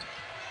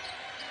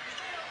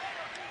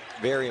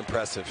 Very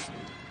impressive.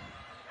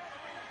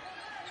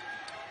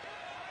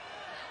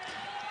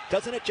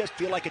 Doesn't it just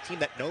feel like a team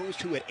that knows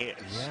who it is?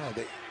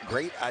 Yeah,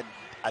 great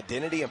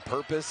identity and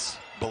purpose,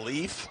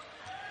 belief.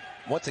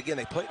 Once again,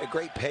 they play at a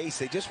great pace.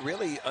 They just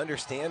really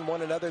understand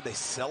one another. They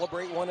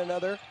celebrate one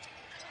another.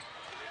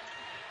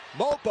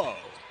 Mobo,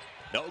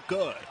 no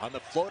good on the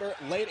floater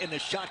late in the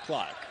shot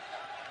clock.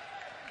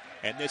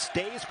 And this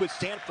stays with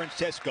San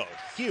Francisco.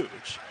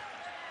 Huge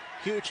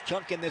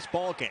chunk in this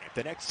ball game.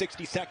 The next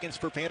 60 seconds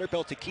for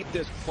Vanderbilt to keep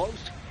this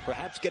close,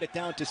 perhaps get it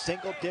down to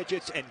single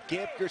digits and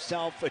give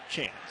yourself a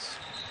chance.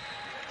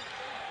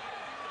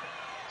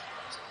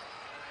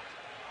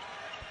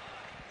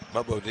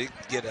 Mobo did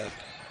get a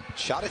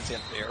shot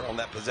attempt there on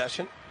that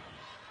possession.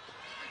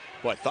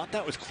 Well, I thought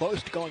that was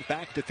close to going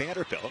back to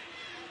Vanderbilt,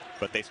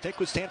 but they stick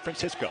with San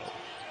Francisco.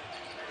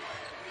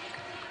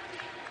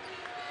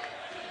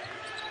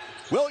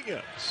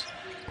 Williams,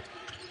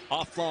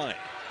 offline.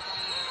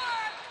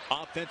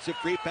 Offensive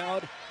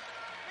rebound,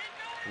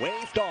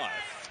 waved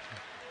off.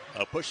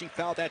 A pushing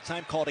foul that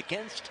time called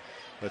against.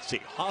 Let's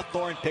see,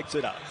 Hawthorne picks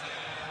it up.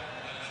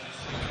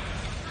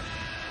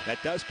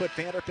 That does put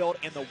Vanderbilt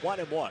in the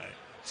 1-and-1.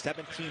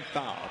 17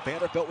 foul.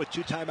 Vanderbilt with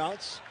 2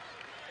 timeouts,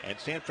 and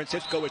San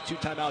Francisco with 2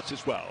 timeouts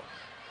as well.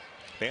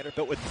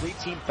 Vanderbilt with 3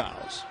 team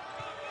fouls.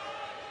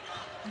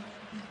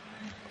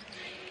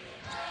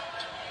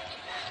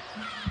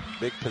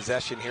 Big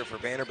possession here for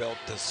Vanderbilt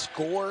to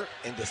score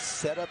and to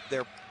set up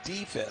their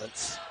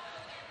defense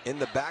in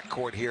the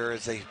backcourt here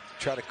as they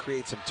try to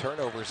create some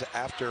turnovers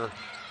after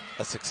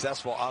a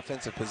successful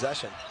offensive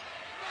possession.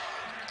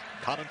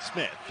 Colin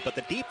Smith, but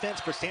the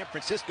defense for San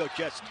Francisco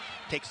just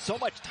takes so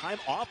much time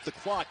off the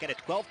clock in a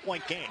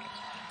 12-point game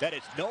that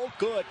it's no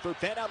good for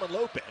Ben Allen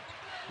Lupin.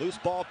 Loose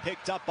ball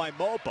picked up by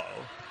Mobo.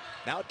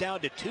 Now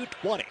down to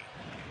 2:20.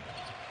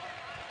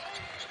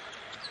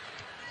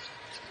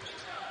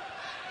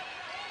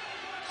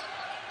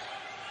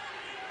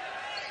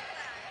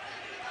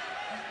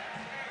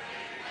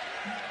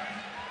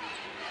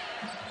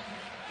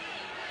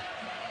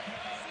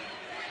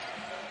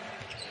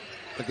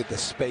 Look at the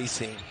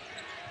spacing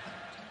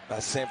by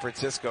San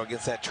Francisco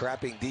against that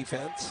trapping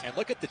defense. And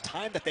look at the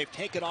time that they've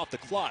taken off the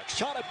clock.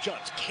 Shot up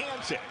jumps,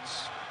 Kansas.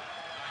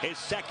 His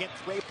second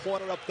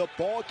three-pointer of the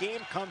ball game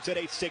comes at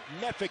a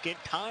significant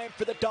time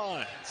for the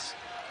Dons,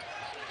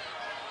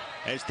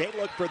 as they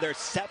look for their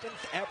 7th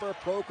ever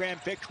program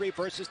victory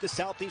versus the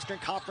Southeastern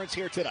Conference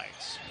here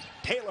tonight.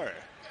 Taylor,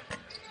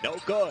 no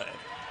good.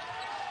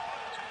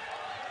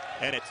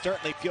 And it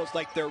certainly feels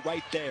like they're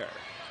right there.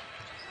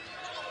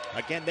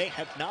 Again, they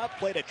have not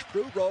played a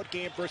true road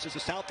game versus a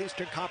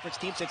Southeastern Conference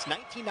team since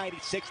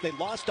 1996. They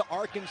lost to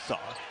Arkansas.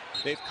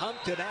 They've come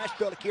to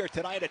Nashville here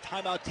tonight, a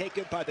timeout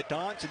taken by the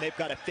Dons, and they've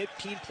got a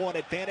 15-point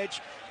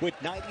advantage with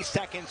 90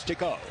 seconds to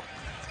go.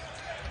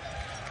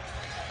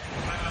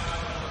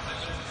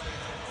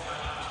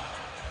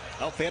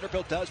 Well,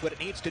 Vanderbilt does what it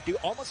needs to do.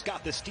 Almost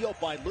got the steal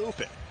by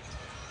Lupin.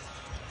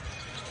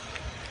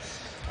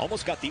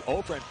 Almost got the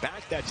over and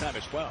back that time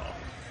as well.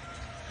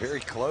 Very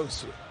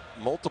close.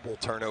 Multiple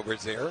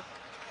turnovers there.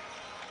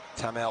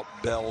 Timeout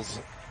bells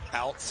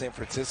out, San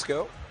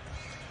Francisco.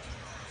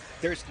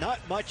 There's not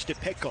much to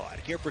pick on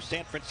here for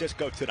San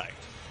Francisco tonight.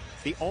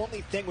 The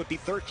only thing would be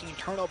 13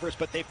 turnovers,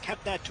 but they've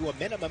kept that to a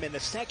minimum in the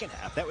second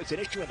half. That was an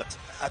issue in the...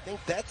 I think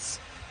that's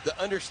the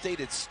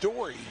understated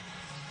story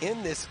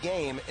in this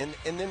game. And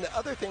then the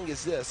other thing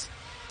is this.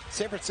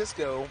 San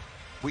Francisco,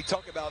 we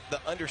talk about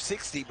the under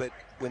 60, but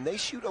when they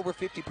shoot over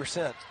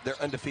 50%, they're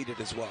undefeated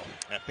as well.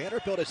 And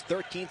Vanderbilt is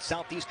 13th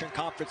Southeastern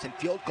Conference in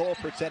field goal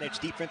percentage,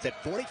 defense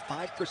at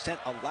 45%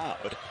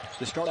 allowed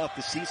to start off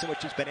the season,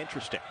 which has been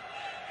interesting.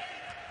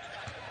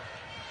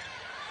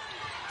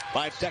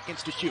 5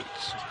 seconds to shoot.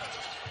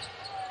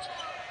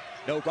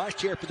 No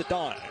rush here for the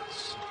Dons.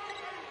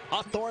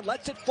 Hawthorne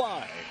lets it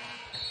fly.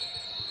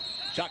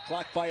 Shot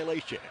clock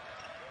violation.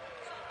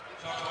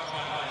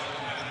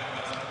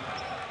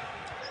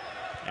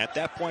 At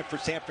that point for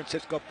San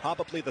Francisco,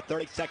 probably the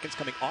 30 seconds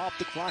coming off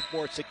the clock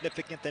more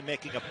significant than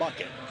making a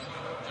bucket,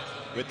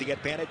 with the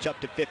advantage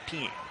up to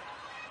 15.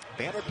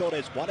 Vanderbilt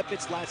is one of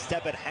its last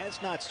 7,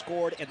 has not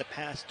scored in the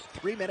past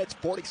 3 minutes,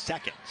 40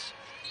 seconds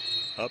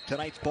of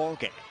tonight's ball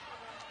game,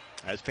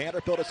 as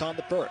Vanderbilt is on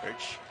the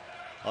verge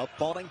of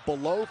falling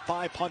below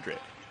 500.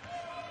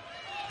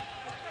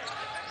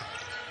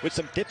 With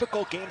some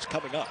difficult games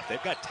coming up.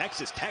 They've got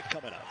Texas Tech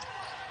coming up.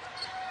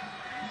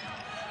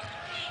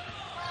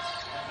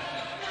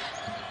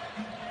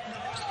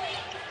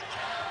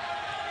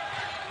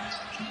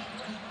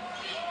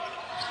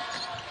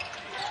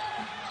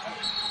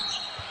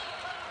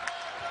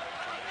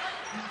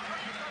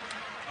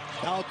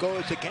 Foul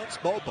goes against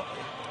Mobo.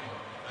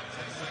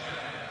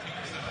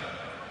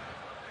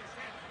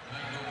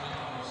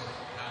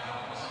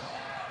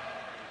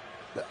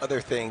 The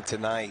other thing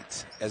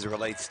tonight, as it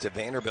relates to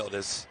Vanderbilt,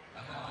 is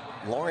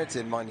Lawrence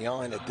and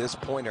Magnan at this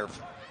point are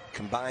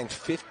combined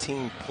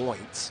 15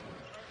 points.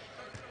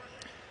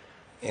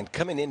 And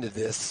coming into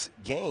this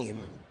game,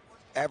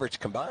 average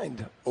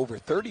combined over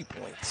 30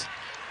 points.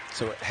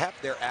 So at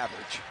half their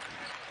average.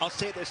 I'll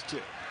say this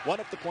too. One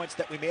of the points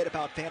that we made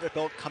about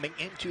Vanderbilt coming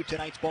into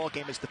tonight's ball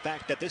game is the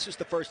fact that this is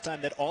the first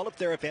time that all of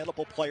their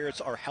available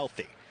players are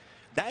healthy.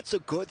 That's a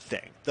good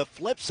thing. The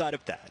flip side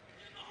of that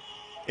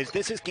is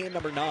this is game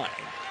number 9.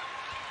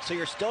 So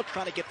you're still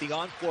trying to get the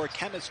on-floor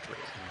chemistry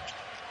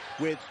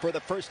with, for the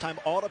first time,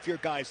 all of your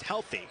guys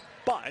healthy.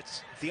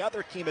 But the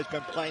other team has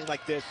been playing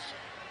like this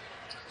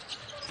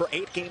for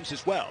 8 games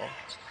as well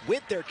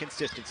with their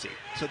consistency.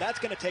 So that's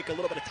going to take a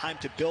little bit of time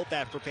to build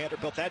that for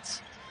Vanderbilt.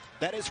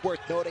 That is worth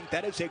noting.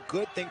 That is a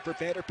good thing for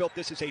Vanderbilt.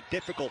 This is a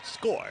difficult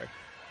score.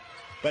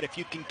 But if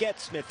you can get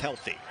Smith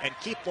healthy and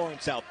keep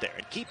Lawrence out there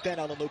and keep Ben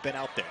Alalupin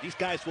out there, these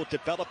guys will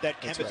develop that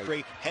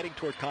chemistry heading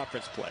toward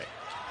conference play.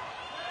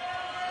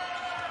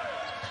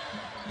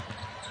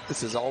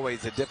 This is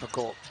always a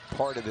difficult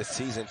part of the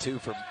season, too,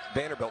 for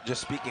Vanderbilt,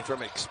 just speaking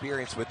from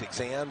experience with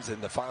exams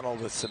and the final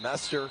of the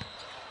semester.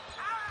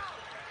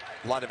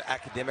 A lot of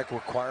academic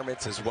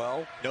requirements as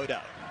well. No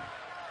doubt.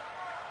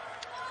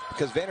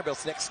 Because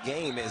Vanderbilt's next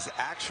game is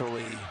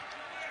actually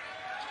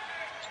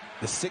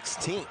the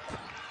 16th.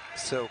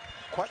 So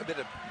quite a bit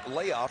of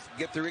layoff,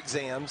 get through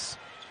exams.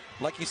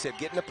 Like you said,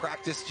 get in the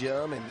practice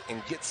gym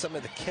and get some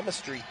of the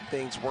chemistry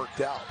things worked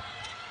out.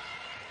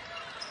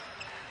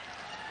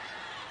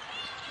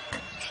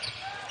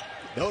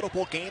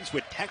 Notable games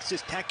with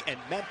Texas Tech and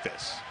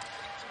Memphis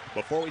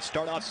before we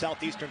start off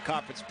Southeastern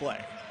Conference play.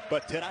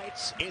 But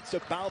tonight's, it's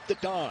about the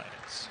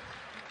Dons.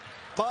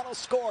 Final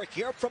score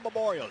here from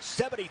Memorial,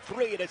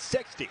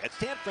 73-60, as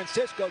San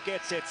Francisco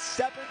gets its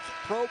 7th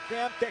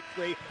program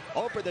victory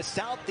over the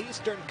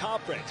Southeastern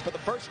Conference for the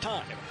first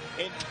time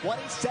in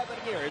 27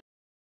 years.